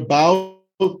 there were about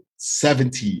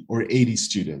 70 or 80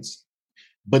 students.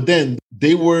 But then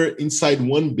they were inside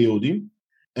one building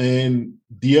and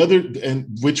the other, and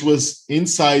which was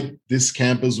inside this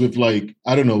campus with like,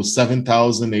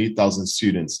 7,000, 8,000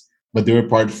 students. But they were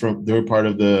part of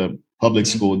the public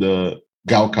school, the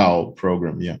Gaokao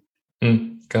program. Yeah.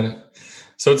 Got it.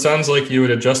 So it sounds like you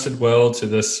had adjusted well to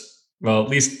this well, at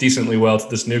least decently well to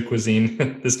this new cuisine,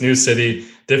 this new city,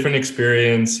 different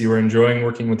experience. You were enjoying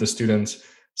working with the students.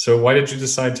 So why did you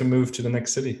decide to move to the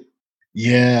next city?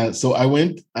 Yeah, so I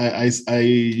went. I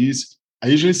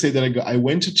usually say that I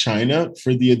went to China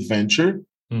for the adventure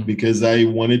Mm. because I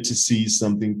wanted to see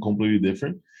something completely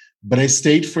different. But I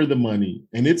stayed for the money,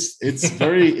 and it's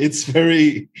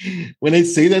very. When I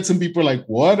say that, some people are like,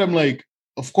 "What?" I'm like,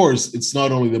 "Of course, it's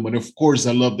not only the money. Of course,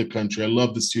 I love the country. I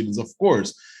love the students. Of course,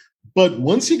 but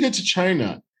once you get to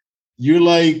China, you're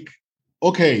like,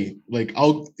 okay, like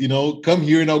I'll, come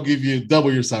here and I'll give you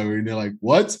double your salary." And they're like,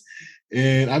 what?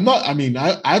 And I'm not, I mean,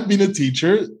 I've been a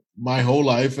teacher my whole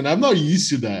life and I'm not used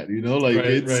to that, like Right,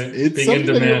 it's right. it's Being in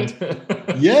something that you're demand.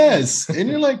 like, yes. And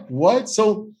you're like, what?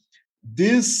 So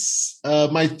this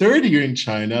my third year in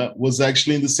China was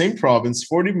actually in the same province,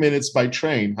 40 minutes by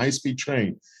train, high-speed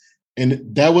train. And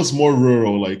that was more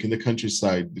rural, like in the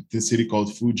countryside, the city called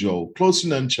Fuzhou, close to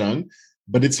Nanchang,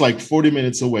 but it's like 40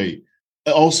 minutes away.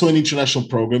 Also an international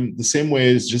program, the same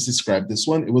way as just described this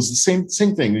one. It was the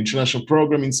same thing, international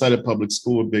program inside a public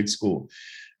school, a big school.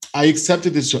 I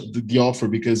accepted the offer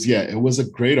because yeah, it was a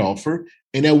great offer,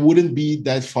 and I wouldn't be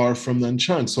that far from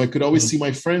Nanchang, so I could always see Mm.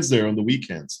 my friends there on the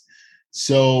weekends.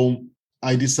 So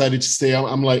I decided to stay.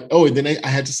 I'm like, oh, and then I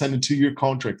had to sign a 2-year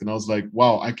contract, and I was like,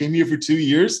 wow, I came here for 2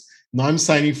 years. Now I'm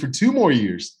signing for 2 more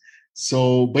years.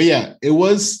 So, but yeah, it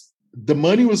was the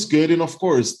money was good, and of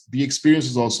course the experience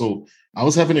was also. I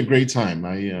was having a great time.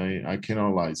 I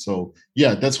cannot lie. So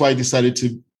yeah, that's why I decided to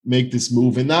make this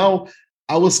move, and now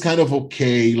I was kind of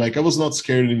okay. Like I was not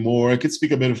scared anymore. I could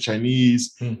speak a bit of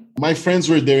Chinese. Mm. My friends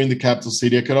were there in the capital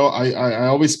city. I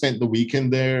always spent the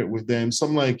weekend there with them. So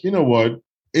I'm like, you know what?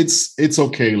 It's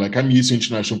okay. Like I'm used to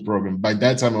international program. By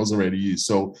that time, I was already used.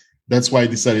 So that's why I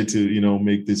decided to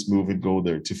make this move and go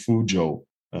there to Fuzhou.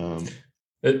 Um,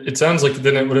 It sounds like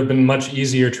then it would have been much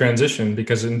easier transition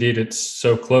because indeed it's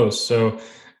so close. So,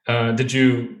 did you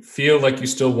feel like you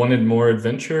still wanted more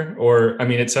adventure, or I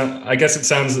mean, I guess it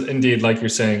sounds indeed like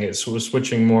you're saying it's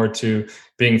switching more to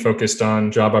being focused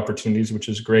on job opportunities, which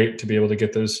is great to be able to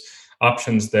get those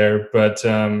options there. But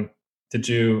did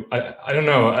you? I don't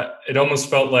know. It almost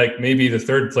felt like maybe the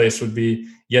third place would be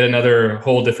yet another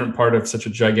whole different part of such a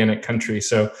gigantic country.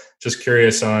 So just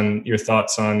curious on your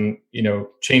thoughts on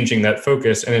changing that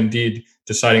focus and indeed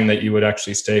deciding that you would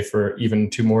actually stay for even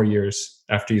 2 more years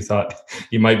after you thought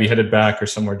you might be headed back or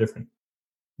somewhere different.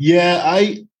 Yeah,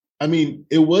 I mean,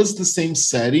 it was the same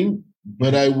setting,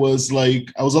 but I was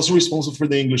also responsible for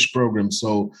the English program.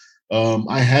 So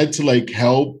I had to like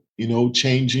help,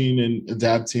 changing and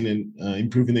adapting and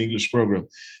improving the English program.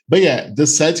 But yeah, the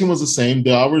setting was the same.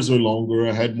 The hours were longer.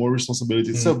 I had more responsibility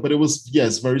and stuff, Mm. but it was,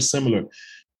 yes, very similar.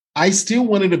 I still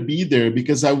wanted to be there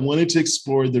because I wanted to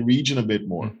explore the region a bit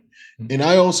more. Mm. Mm. And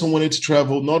I also wanted to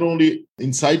travel not only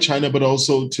inside China but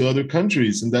also to other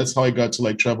countries, and that's how I got to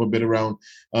like travel a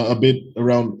bit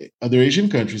around other Asian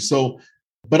countries. So,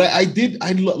 but I did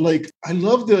I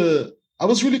love the I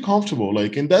was really comfortable,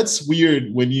 like, and that's weird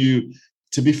when you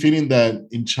to be feeling that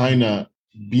in China.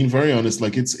 Being very honest,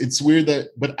 like it's weird that,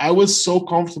 but I was so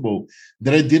comfortable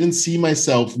that I didn't see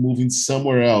myself moving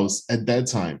somewhere else at that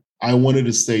time. I wanted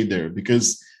to stay there because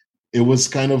it was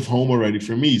kind of home already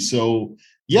for me. So Mm.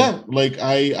 yeah, like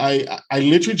I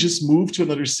literally just moved to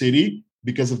another city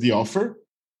because of the offer,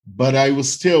 but I was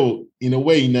still in a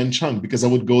way in Nanchang because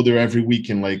I would go there every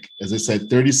weekend. Like as I said,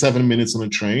 37 minutes on a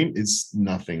train is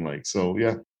nothing. Like so,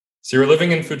 yeah. So you were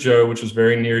living in Fuzhou, which was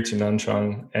very near to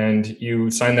Nanchang, and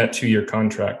you signed that 2-year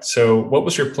contract. So what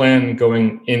was your plan going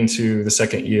into the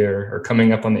second year or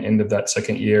coming up on the end of that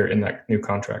second year in that new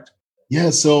contract?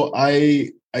 Yeah, so I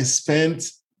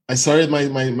started my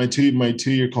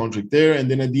 2-year contract there, and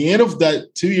then at the end of that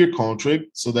 2-year contract,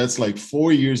 so that's like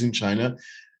 4 years in China,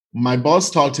 my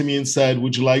boss talked to me and said,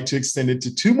 "Would you like to extend it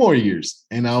to 2 more years?"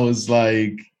 And I was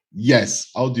like, "Yes,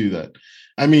 I'll do that."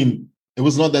 I mean, it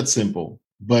was not that simple,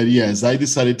 but yes, I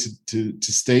decided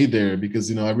to stay there because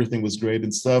everything was great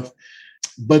and stuff.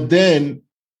 But then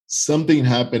something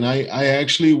happened. I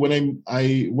actually when I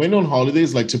went on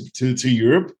holidays like to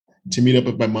Europe to meet up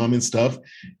with my mom and stuff.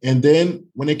 And then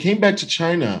when I came back to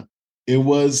China, it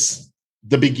was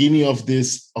the beginning of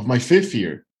my 5th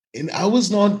year. And I was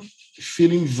not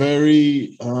feeling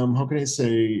very how can I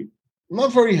say,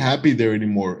 not very happy there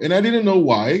anymore. And I didn't know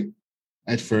why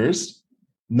at first.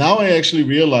 Now I actually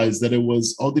realized that it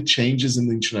was all the changes in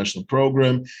the international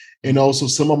program. And also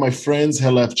some of my friends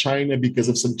had left China because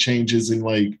of some changes in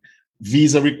like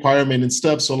visa requirement and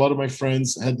stuff. So a lot of my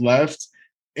friends had left.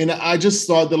 And I just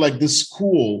thought that like the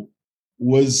school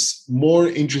was more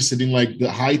interested in like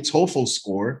the high TOEFL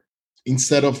score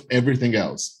instead of everything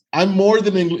else. I'm more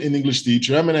than an English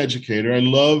teacher. I'm an educator. I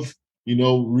love,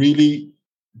 really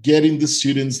getting the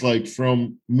students like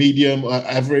from medium,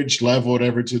 average level,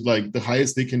 whatever, to like the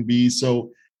highest they can be.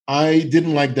 So I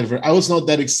didn't like that. I was not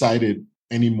that excited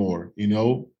anymore.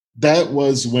 That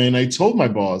was when I told my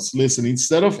boss, listen,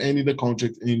 instead of ending the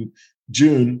contract in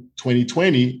June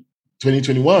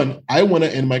 2021, I want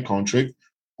to end my contract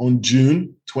on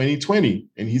June 2020.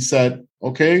 And he said,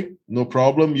 okay, no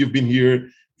problem. You've been here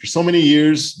for so many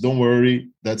years. Don't worry.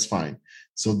 That's fine.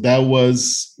 So that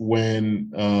was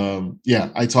when,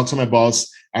 I talked to my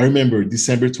boss. I remember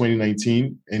December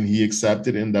 2019, and he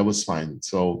accepted, and that was fine.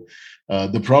 So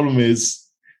the problem is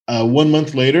 1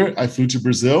 month later, I flew to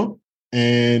Brazil,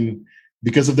 and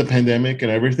because of the pandemic and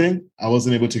everything, I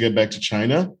wasn't able to get back to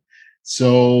China.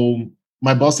 So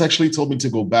my boss actually told me to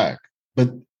go back. But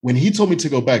when he told me to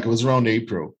go back, it was around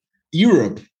April.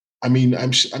 Europe, I mean,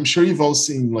 I'm sure you've all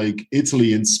seen like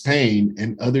Italy and Spain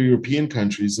and other European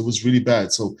countries. It was really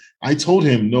bad. So I told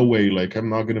him, no way, like I'm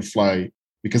not going to fly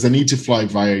because I need to fly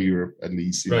via Europe at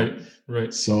least.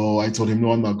 Right. So I told him,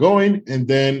 no, I'm not going. And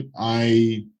then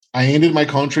I ended my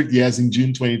contract, yes, in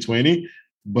June 2020,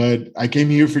 but I came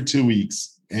here for 2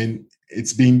 weeks, and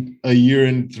it's been a year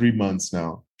and 3 months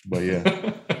now. But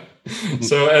yeah.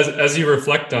 So as you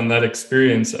reflect on that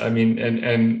experience, I mean,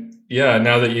 and yeah,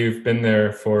 now that you've been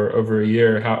there for over a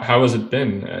year, how has it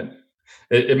been?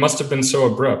 It must have been so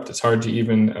abrupt. It's hard to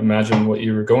even imagine what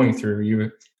you were going through.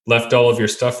 You left all of your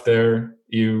stuff there.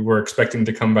 You were expecting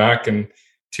to come back, and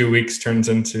 2 weeks turns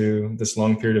into this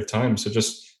long period of time. So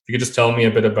just if you could just tell me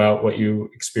a bit about what you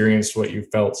experienced, what you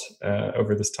felt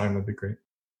over this time would be great.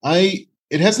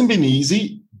 It hasn't been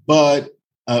easy, but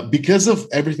because of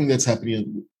everything that's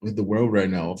happening with the world right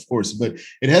now, of course, but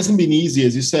it hasn't been easy,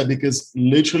 as you said, because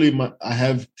literally I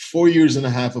have 4 years and a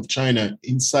half of China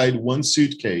inside one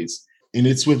suitcase, and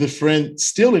it's with a friend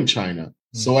still in China.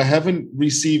 Mm-hmm. So I haven't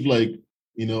received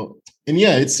and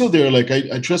yeah, it's still there. Like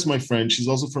I trust my friend. She's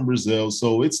also from Brazil,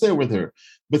 so it's there with her.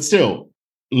 But still,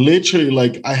 literally,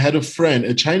 like I had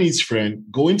a Chinese friend,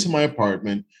 go into my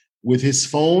apartment with his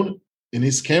phone and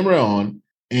his camera on,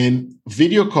 and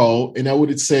video call, and I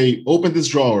would say, open this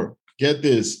drawer, get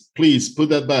this, please put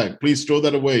that back, please throw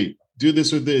that away, do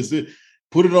this with this,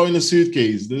 put it all in the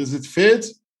suitcase. Does it fit?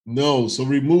 No, so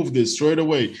remove this, throw it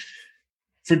away.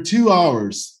 For 2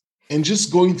 hours, and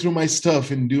just going through my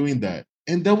stuff and doing that.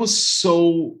 And that was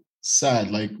so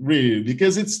sad, like really,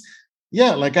 because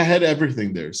like I had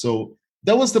everything there. So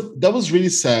that was really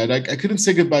sad. I couldn't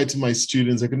say goodbye to my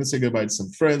students. I couldn't say goodbye to some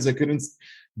friends. I couldn't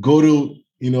go to,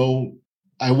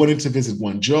 I wanted to visit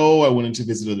Guangzhou. I wanted to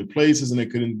visit other places, and I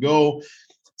couldn't go.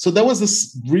 So that was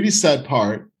this really sad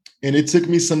part. And it took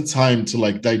me some time to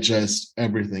like digest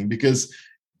everything, because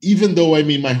even though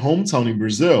my hometown in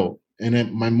Brazil,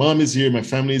 and my mom is here, my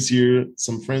family is here,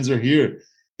 some friends are here,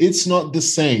 it's not the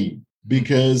same,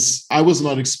 because I was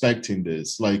not expecting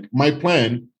this. Like my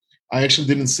plan, I actually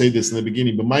didn't say this in the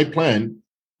beginning, but my plan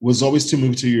was always to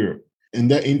move to Europe. And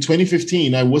that in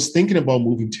 2015, I was thinking about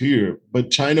moving to Europe,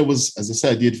 but China was, as I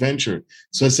said, the adventure.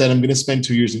 So I said, I'm going to spend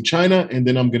 2 years in China, and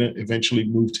then I'm going to eventually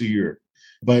move to Europe.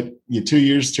 But 2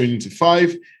 years turned into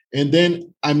 5. And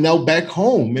then I'm now back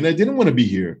home, and I didn't want to be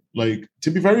here. Like,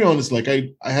 to be very honest, like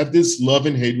I have this love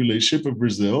and hate relationship with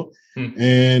Brazil,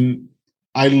 and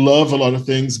I love a lot of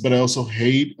things, but I also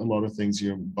hate a lot of things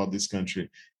here about this country.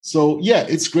 So yeah,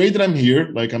 it's great that I'm here.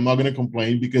 Like, I'm not going to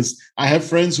complain, because I have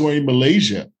friends who are in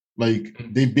Malaysia. Like,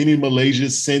 they've been in Malaysia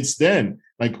since then,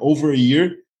 like over a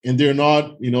year, and they're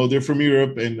not, they're from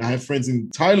Europe. And I have friends in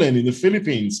Thailand, in the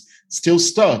Philippines, still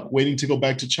stuck, waiting to go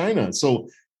back to China. So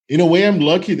in a way, I'm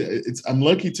lucky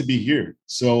to be here.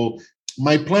 So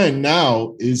my plan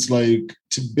now is like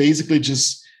to basically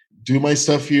just do my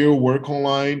stuff here, work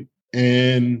online,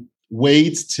 and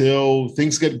wait till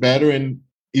things get better, and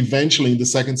eventually in the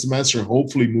second semester,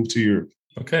 hopefully move to Europe.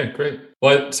 Okay, great.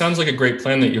 Well, it sounds like a great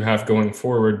plan that you have going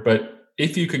forward, but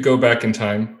if you could go back in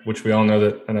time, which we all know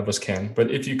that none of us can, but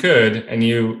if you could, and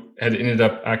you had ended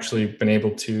up actually if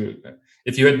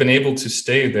you had been able to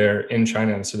stay there in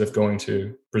China instead of going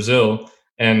to Brazil,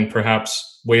 and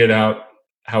perhaps waited out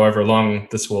however long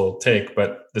this will take,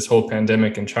 but this whole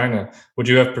pandemic in China, would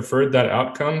you have preferred that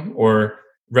outcome, or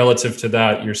relative to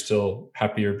that, you're still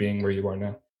happier being where you are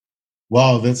now?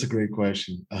 Wow, that's a great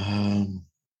question.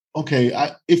 Okay,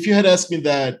 if you had asked me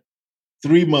that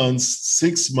 3 months,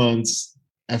 6 months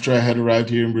after I had arrived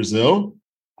here in Brazil,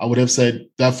 I would have said,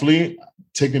 definitely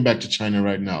take me back to China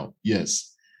right now.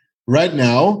 Yes. Right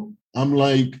now, I'm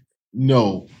like,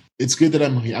 no, it's good that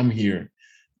I'm here.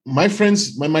 My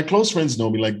friends, my close friends know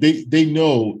me. Like they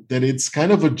know that it's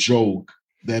kind of a joke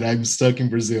that I'm stuck in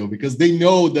Brazil because they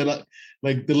know that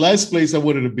like the last place I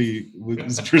wanted to be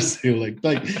was Brazil. Like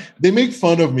they make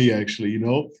fun of me actually,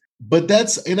 But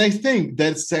and I think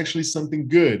that's actually something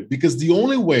good because the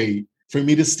only way for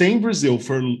me to stay in Brazil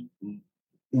for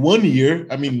 1 year,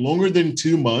 I mean longer than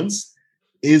 2 months,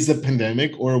 is a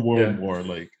pandemic or a world war.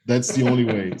 Like that's the only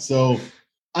way. So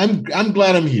I'm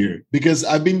glad I'm here because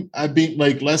I've been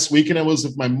like last weekend I was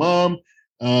with my mom.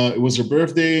 It was her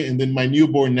birthday, and then my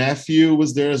newborn nephew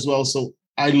was there as well. So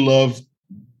I love,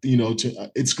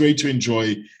 it's great to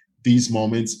enjoy these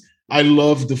moments. I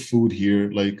love the food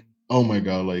here. Like, oh my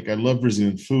God, like I love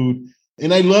Brazilian food.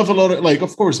 And I love a lot of, like,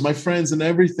 of course, my friends and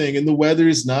everything. And the weather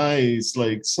is nice.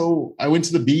 Like, so I went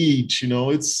to the beach,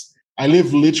 I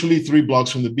live literally 3 blocks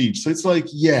from the beach. So it's like,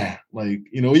 yeah, like,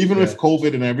 even with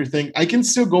COVID and everything, I can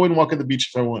still go and walk at the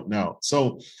beach if I want now.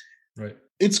 So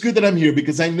it's good that I'm here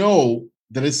because I know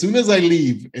that as soon as I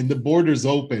leave and the borders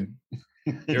open,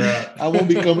 you're out. I won't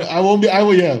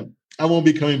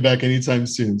be coming back anytime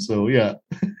soon. So yeah.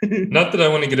 Not that I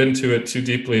want to get into it too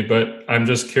deeply, but I'm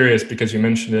just curious because you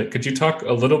mentioned it. Could you talk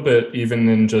a little bit, even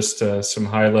in just some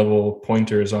high level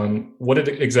pointers on what it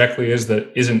exactly is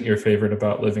that isn't your favorite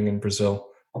about living in Brazil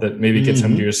that maybe gets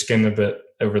under your skin a bit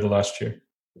over the last year?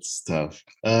 It's tough.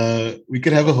 We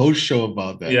could have a whole show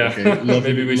about that. Yeah, okay?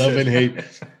 Maybe we should.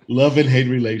 Love and hate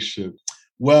relationship.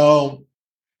 Well,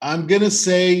 I'm gonna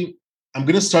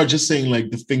start just saying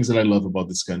like the things that I love about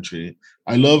this country.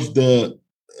 I love the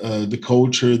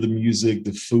culture, the music,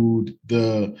 the food,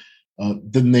 the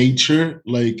nature.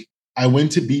 Like I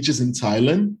went to beaches in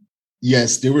Thailand.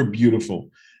 Yes, they were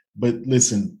beautiful. But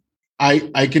listen,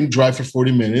 I can drive for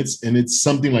 40 minutes and it's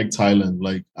something like Thailand.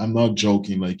 Like I'm not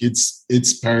joking. Like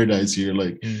it's paradise here.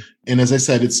 Like, and as I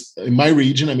said, it's in my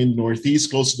region. I'm in the Northeast,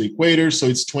 close to the equator. So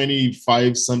it's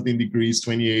 25 something degrees,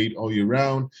 28 all year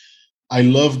round. I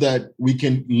love that we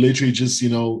can literally just,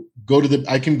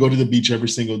 I can go to the beach every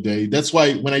single day. That's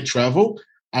why when I travel,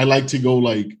 I like to go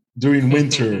like during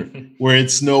winter where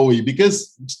it's snowy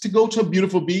because to go to a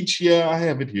beautiful beach, yeah, I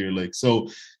have it here. Like, so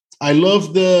I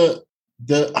love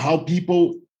how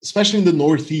people, especially in the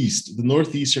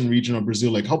northeastern region of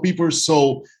Brazil, like how people are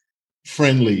so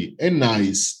friendly and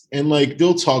nice and like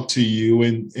they'll talk to you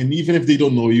and even if they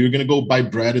don't know you, you're going to go buy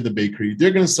bread at the bakery.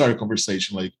 They're going to start a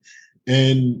conversation like,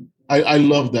 and I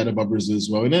love that about Brazil as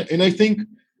well. And I think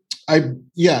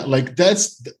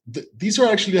these are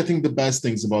actually, I think, the best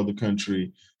things about the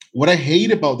country. What I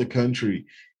hate about the country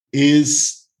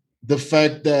is the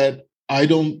fact that I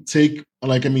don't take,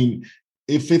 like, I mean,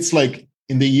 if it's like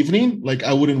in the evening, like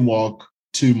I wouldn't walk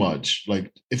too much.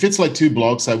 Like if it's like 2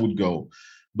 blocks, I would go.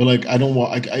 But like, I don't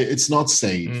walk, it's not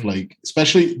safe. Like,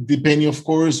 especially depending, of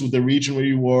course, with the region where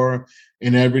you are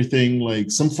and everything.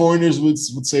 Like some foreigners would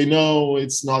say, no,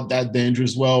 it's not that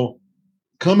dangerous. Well,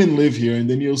 come and live here and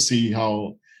then you'll see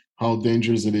how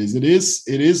dangerous it is. It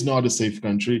is not a safe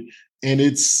country. And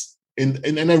it's, and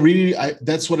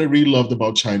that's what I really loved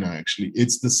about China, actually.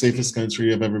 It's the safest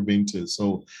country I've ever been to.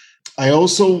 So I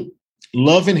also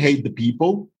love and hate the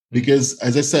people because,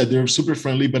 as I said, they're super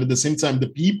friendly, but at the same time, the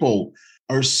people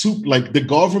are like the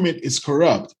government is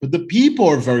corrupt, but the people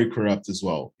are very corrupt as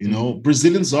well.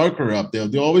 Brazilians are corrupt.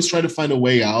 They always try to find a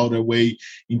way out, a way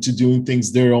into doing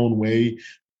things their own way.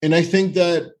 And I think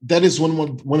that is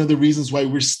one of the reasons why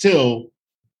we're still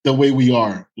the way we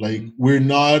are. Like we're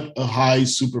not a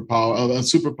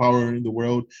superpower in the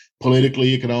world,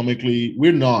 politically, economically.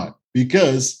 We're not,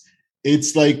 because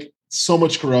it's like so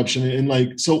much corruption. And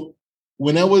like, so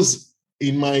when I was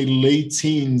in my late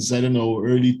teens, I don't know,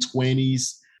 early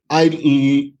 20s,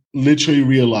 I literally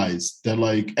realized that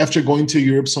like after going to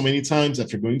Europe so many times,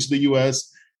 after going to the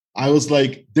US, I was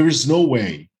like, there is no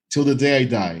way till the day I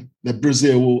die that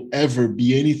Brazil will ever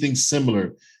be anything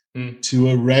similar to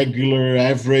a regular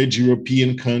average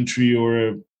European country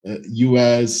or the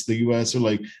US, or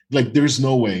like there's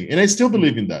no way. And I still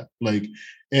believe in that. Like,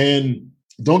 and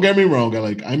don't get me wrong,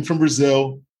 I'm from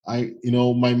Brazil.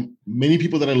 Many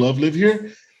people that I love live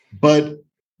here, but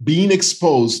being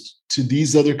exposed to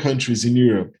these other countries in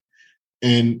Europe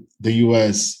and the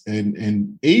US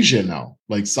and Asia now,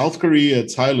 like South Korea,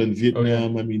 Thailand,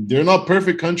 Vietnam. I mean, they're not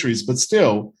perfect countries, but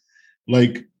still,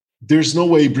 like, there's no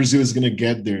way Brazil is going to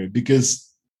get there because,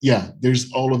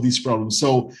 there's all of these problems.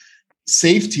 So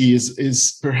safety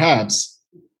is perhaps,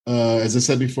 as I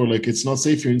said before, like it's not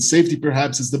safe here. And safety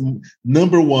perhaps is the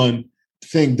number one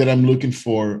thing that I'm looking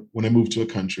for when I move to a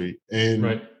country.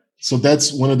 And so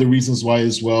that's one of the reasons why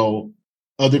as well,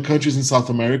 other countries in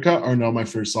South America are now my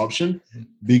first option,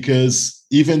 because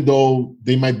even though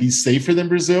they might be safer than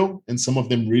Brazil, and some of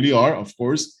them really are, of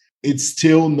course, it's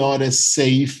still not as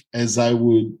safe as I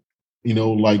would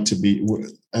like to be,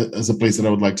 as a place that I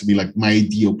would like to be, like my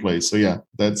ideal place. So yeah,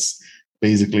 that's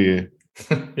basically it.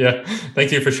 Yeah,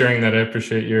 thank you for sharing that. I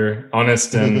appreciate your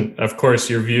honest and, of course,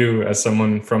 your view as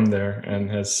someone from there and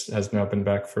has now been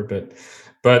back for a bit.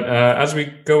 But as we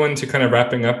go into kind of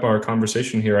wrapping up our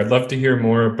conversation here, I'd love to hear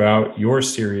more about your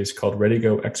series called Ready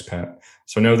Go Expat.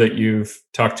 So I know that you've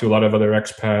talked to a lot of other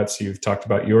expats. You've talked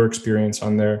about your experience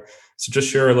on there. So just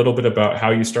share a little bit about how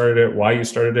you started it, why you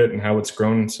started it, and how it's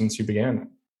grown since you began.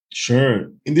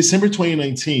 Sure. In December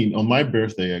 2019, on my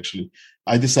birthday, actually,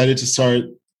 I decided to start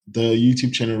the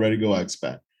YouTube channel Ready Go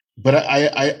Expat. But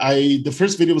the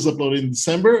first video was uploaded in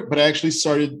December, but I actually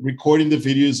started recording the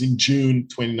videos in June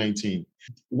 2019.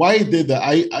 Why I did that?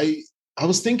 I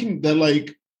was thinking that,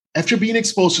 like, after being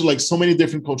exposed to like so many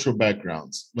different cultural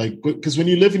backgrounds, like, because when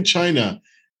you live in China,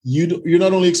 you're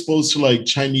not only exposed to like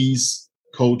Chinese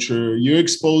culture, you're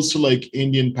exposed to like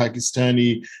Indian,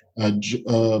 Pakistani,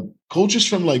 cultures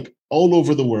from like all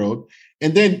over the world.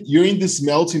 And then you're in this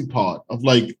melting pot of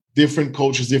like different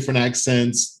cultures, different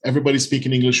accents, everybody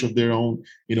speaking English with their own,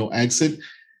 accent.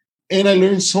 And I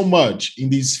learned so much in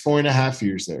these 4.5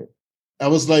 years there. I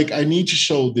was like, I need to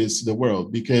show this to the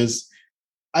world because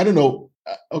I don't know.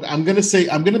 I'm gonna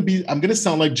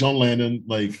sound like John Lennon.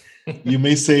 Like, you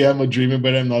may say I'm a dreamer,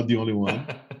 but I'm not the only one.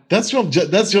 That's John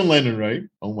Lennon, right?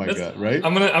 Oh my God, right?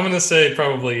 I'm gonna say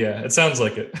probably, yeah. It sounds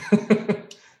like it.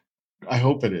 I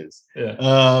hope it is.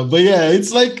 Yeah. But yeah,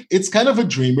 it's kind of a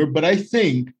dreamer, but I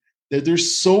think that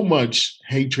there's so much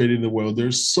hatred in the world.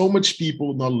 There's so much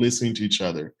people not listening to each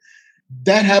other.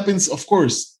 That happens, of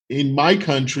course, in my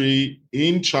country,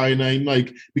 in China,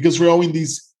 because we're all in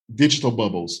these digital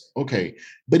bubbles. Okay.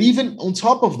 But even on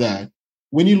top of that,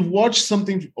 when you watch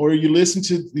something or you listen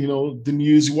to, the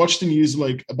news, you watch the news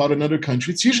like about another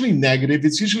country, it's usually negative,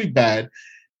 it's usually bad.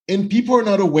 And people are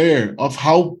not aware of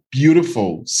how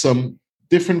beautiful some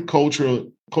different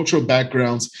cultural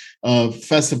backgrounds,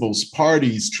 festivals,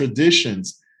 parties,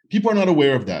 traditions, people are not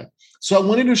aware of that. So I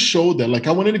wanted to show that, like,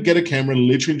 I wanted to get a camera,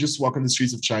 literally just walk on the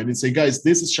streets of China and say, guys,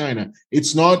 this is China.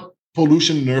 It's not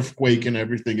pollution and earthquake and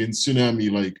everything and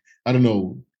tsunami. Like, I don't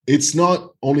know. It's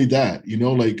not only that,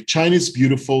 like, China is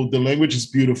beautiful. The language is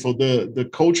beautiful, the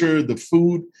culture, the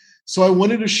food. So I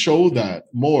wanted to show that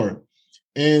more.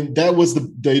 And that was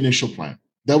the initial plan.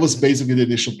 That was basically the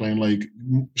initial plan, like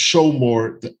show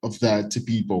more of that to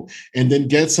people and then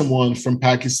get someone from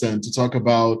Pakistan to talk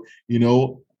about,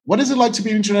 what is it like to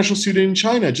be an international student in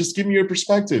China? Just give me your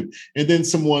perspective. And then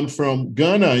someone from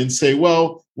Ghana and say,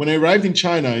 well, when I arrived in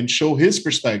China, and show his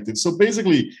perspective. So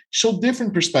basically show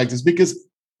different perspectives, because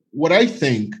what I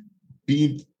think,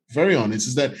 being very honest,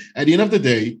 is that at the end of the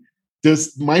day,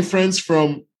 my friends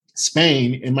from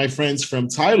Spain and my friends from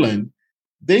Thailand,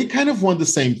 they kind of want the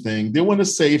same thing. They want a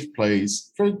safe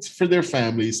place for their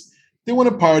families. They want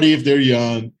to party if they're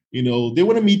young. They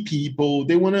want to meet people.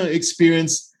 They want to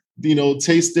experience,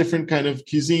 taste different kind of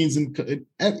cuisines.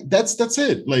 And that's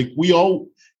it. Like, we all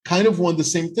kind of want the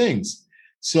same things.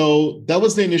 So that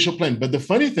was the initial plan. But the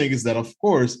funny thing is that, of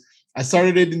course, I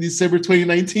started it in December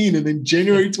 2019, and then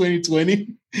January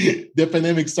 2020, the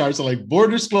pandemic starts. So like,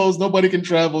 borders closed, nobody can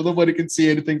travel, nobody can see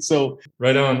anything. So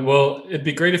right on. Well, it'd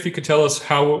be great if you could tell us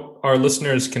how our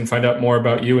listeners can find out more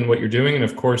about you and what you're doing, and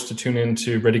of course to tune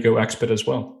into Ready Go Expat as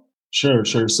well. Sure.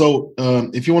 So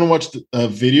if you want to watch the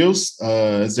videos,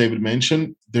 as David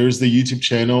mentioned, there's the YouTube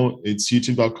channel. It's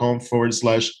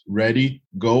youtube.com/Ready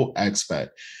Go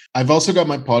Expat. I've also got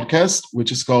my podcast,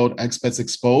 which is called Expats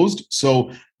Exposed.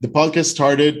 So the podcast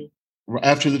started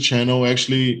after the channel,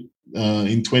 actually,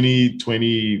 in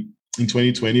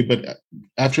 2020, but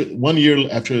after 1 year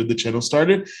after the channel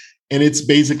started. And it's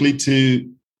basically to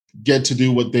get to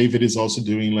do what David is also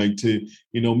doing, like to,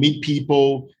 meet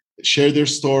people, share their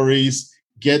stories,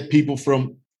 get people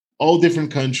from all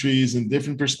different countries and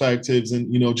different perspectives, and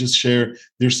just share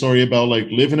their story about like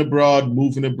living abroad,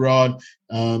 moving abroad.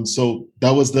 So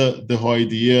that was the whole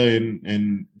idea,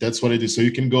 and that's what I do. So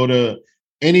you can go to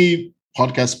any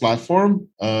podcast platform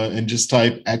and just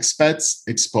type Expats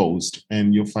Exposed,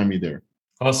 and you'll find me there.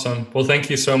 Awesome. Well, thank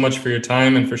you so much for your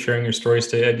time and for sharing your stories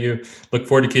today, Edu. Look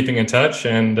forward to keeping in touch,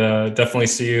 and definitely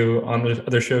see you on the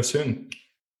other show soon.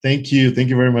 Thank you. Thank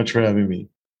you very much for having me.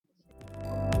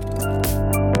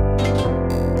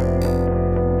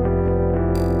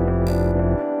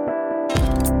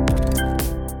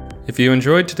 If you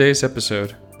enjoyed today's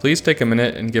episode, please take a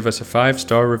minute and give us a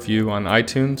 5-star review on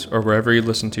iTunes or wherever you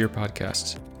listen to your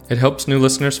podcasts. It helps new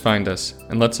listeners find us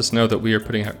and lets us know that we are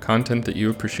putting out content that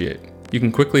you appreciate. You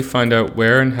can quickly find out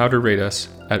where and how to rate us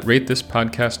at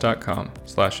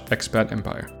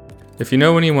ratethispodcast.com/expatempire. If you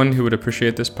know anyone who would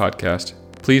appreciate this podcast,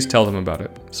 please tell them about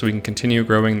it so we can continue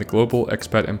growing the global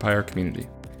Expat Empire community.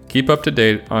 Keep up to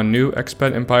date on new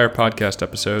Expat Empire podcast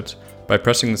episodes by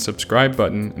pressing the subscribe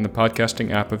button in the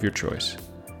podcasting app of your choice.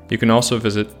 You can also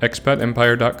visit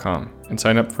expatempire.com and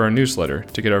sign up for our newsletter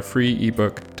to get our free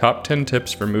ebook, Top 10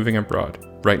 Tips for Moving Abroad,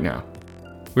 right now.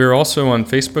 We are also on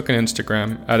Facebook and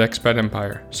Instagram at Expat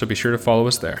Empire, so be sure to follow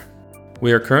us there.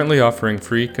 We are currently offering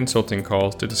free consulting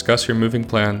calls to discuss your moving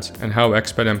plans and how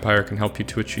Expat Empire can help you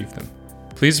to achieve them.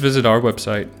 Please visit our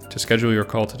website to schedule your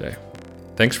call today.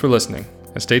 Thanks for listening,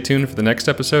 and stay tuned for the next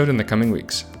episode in the coming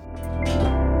weeks.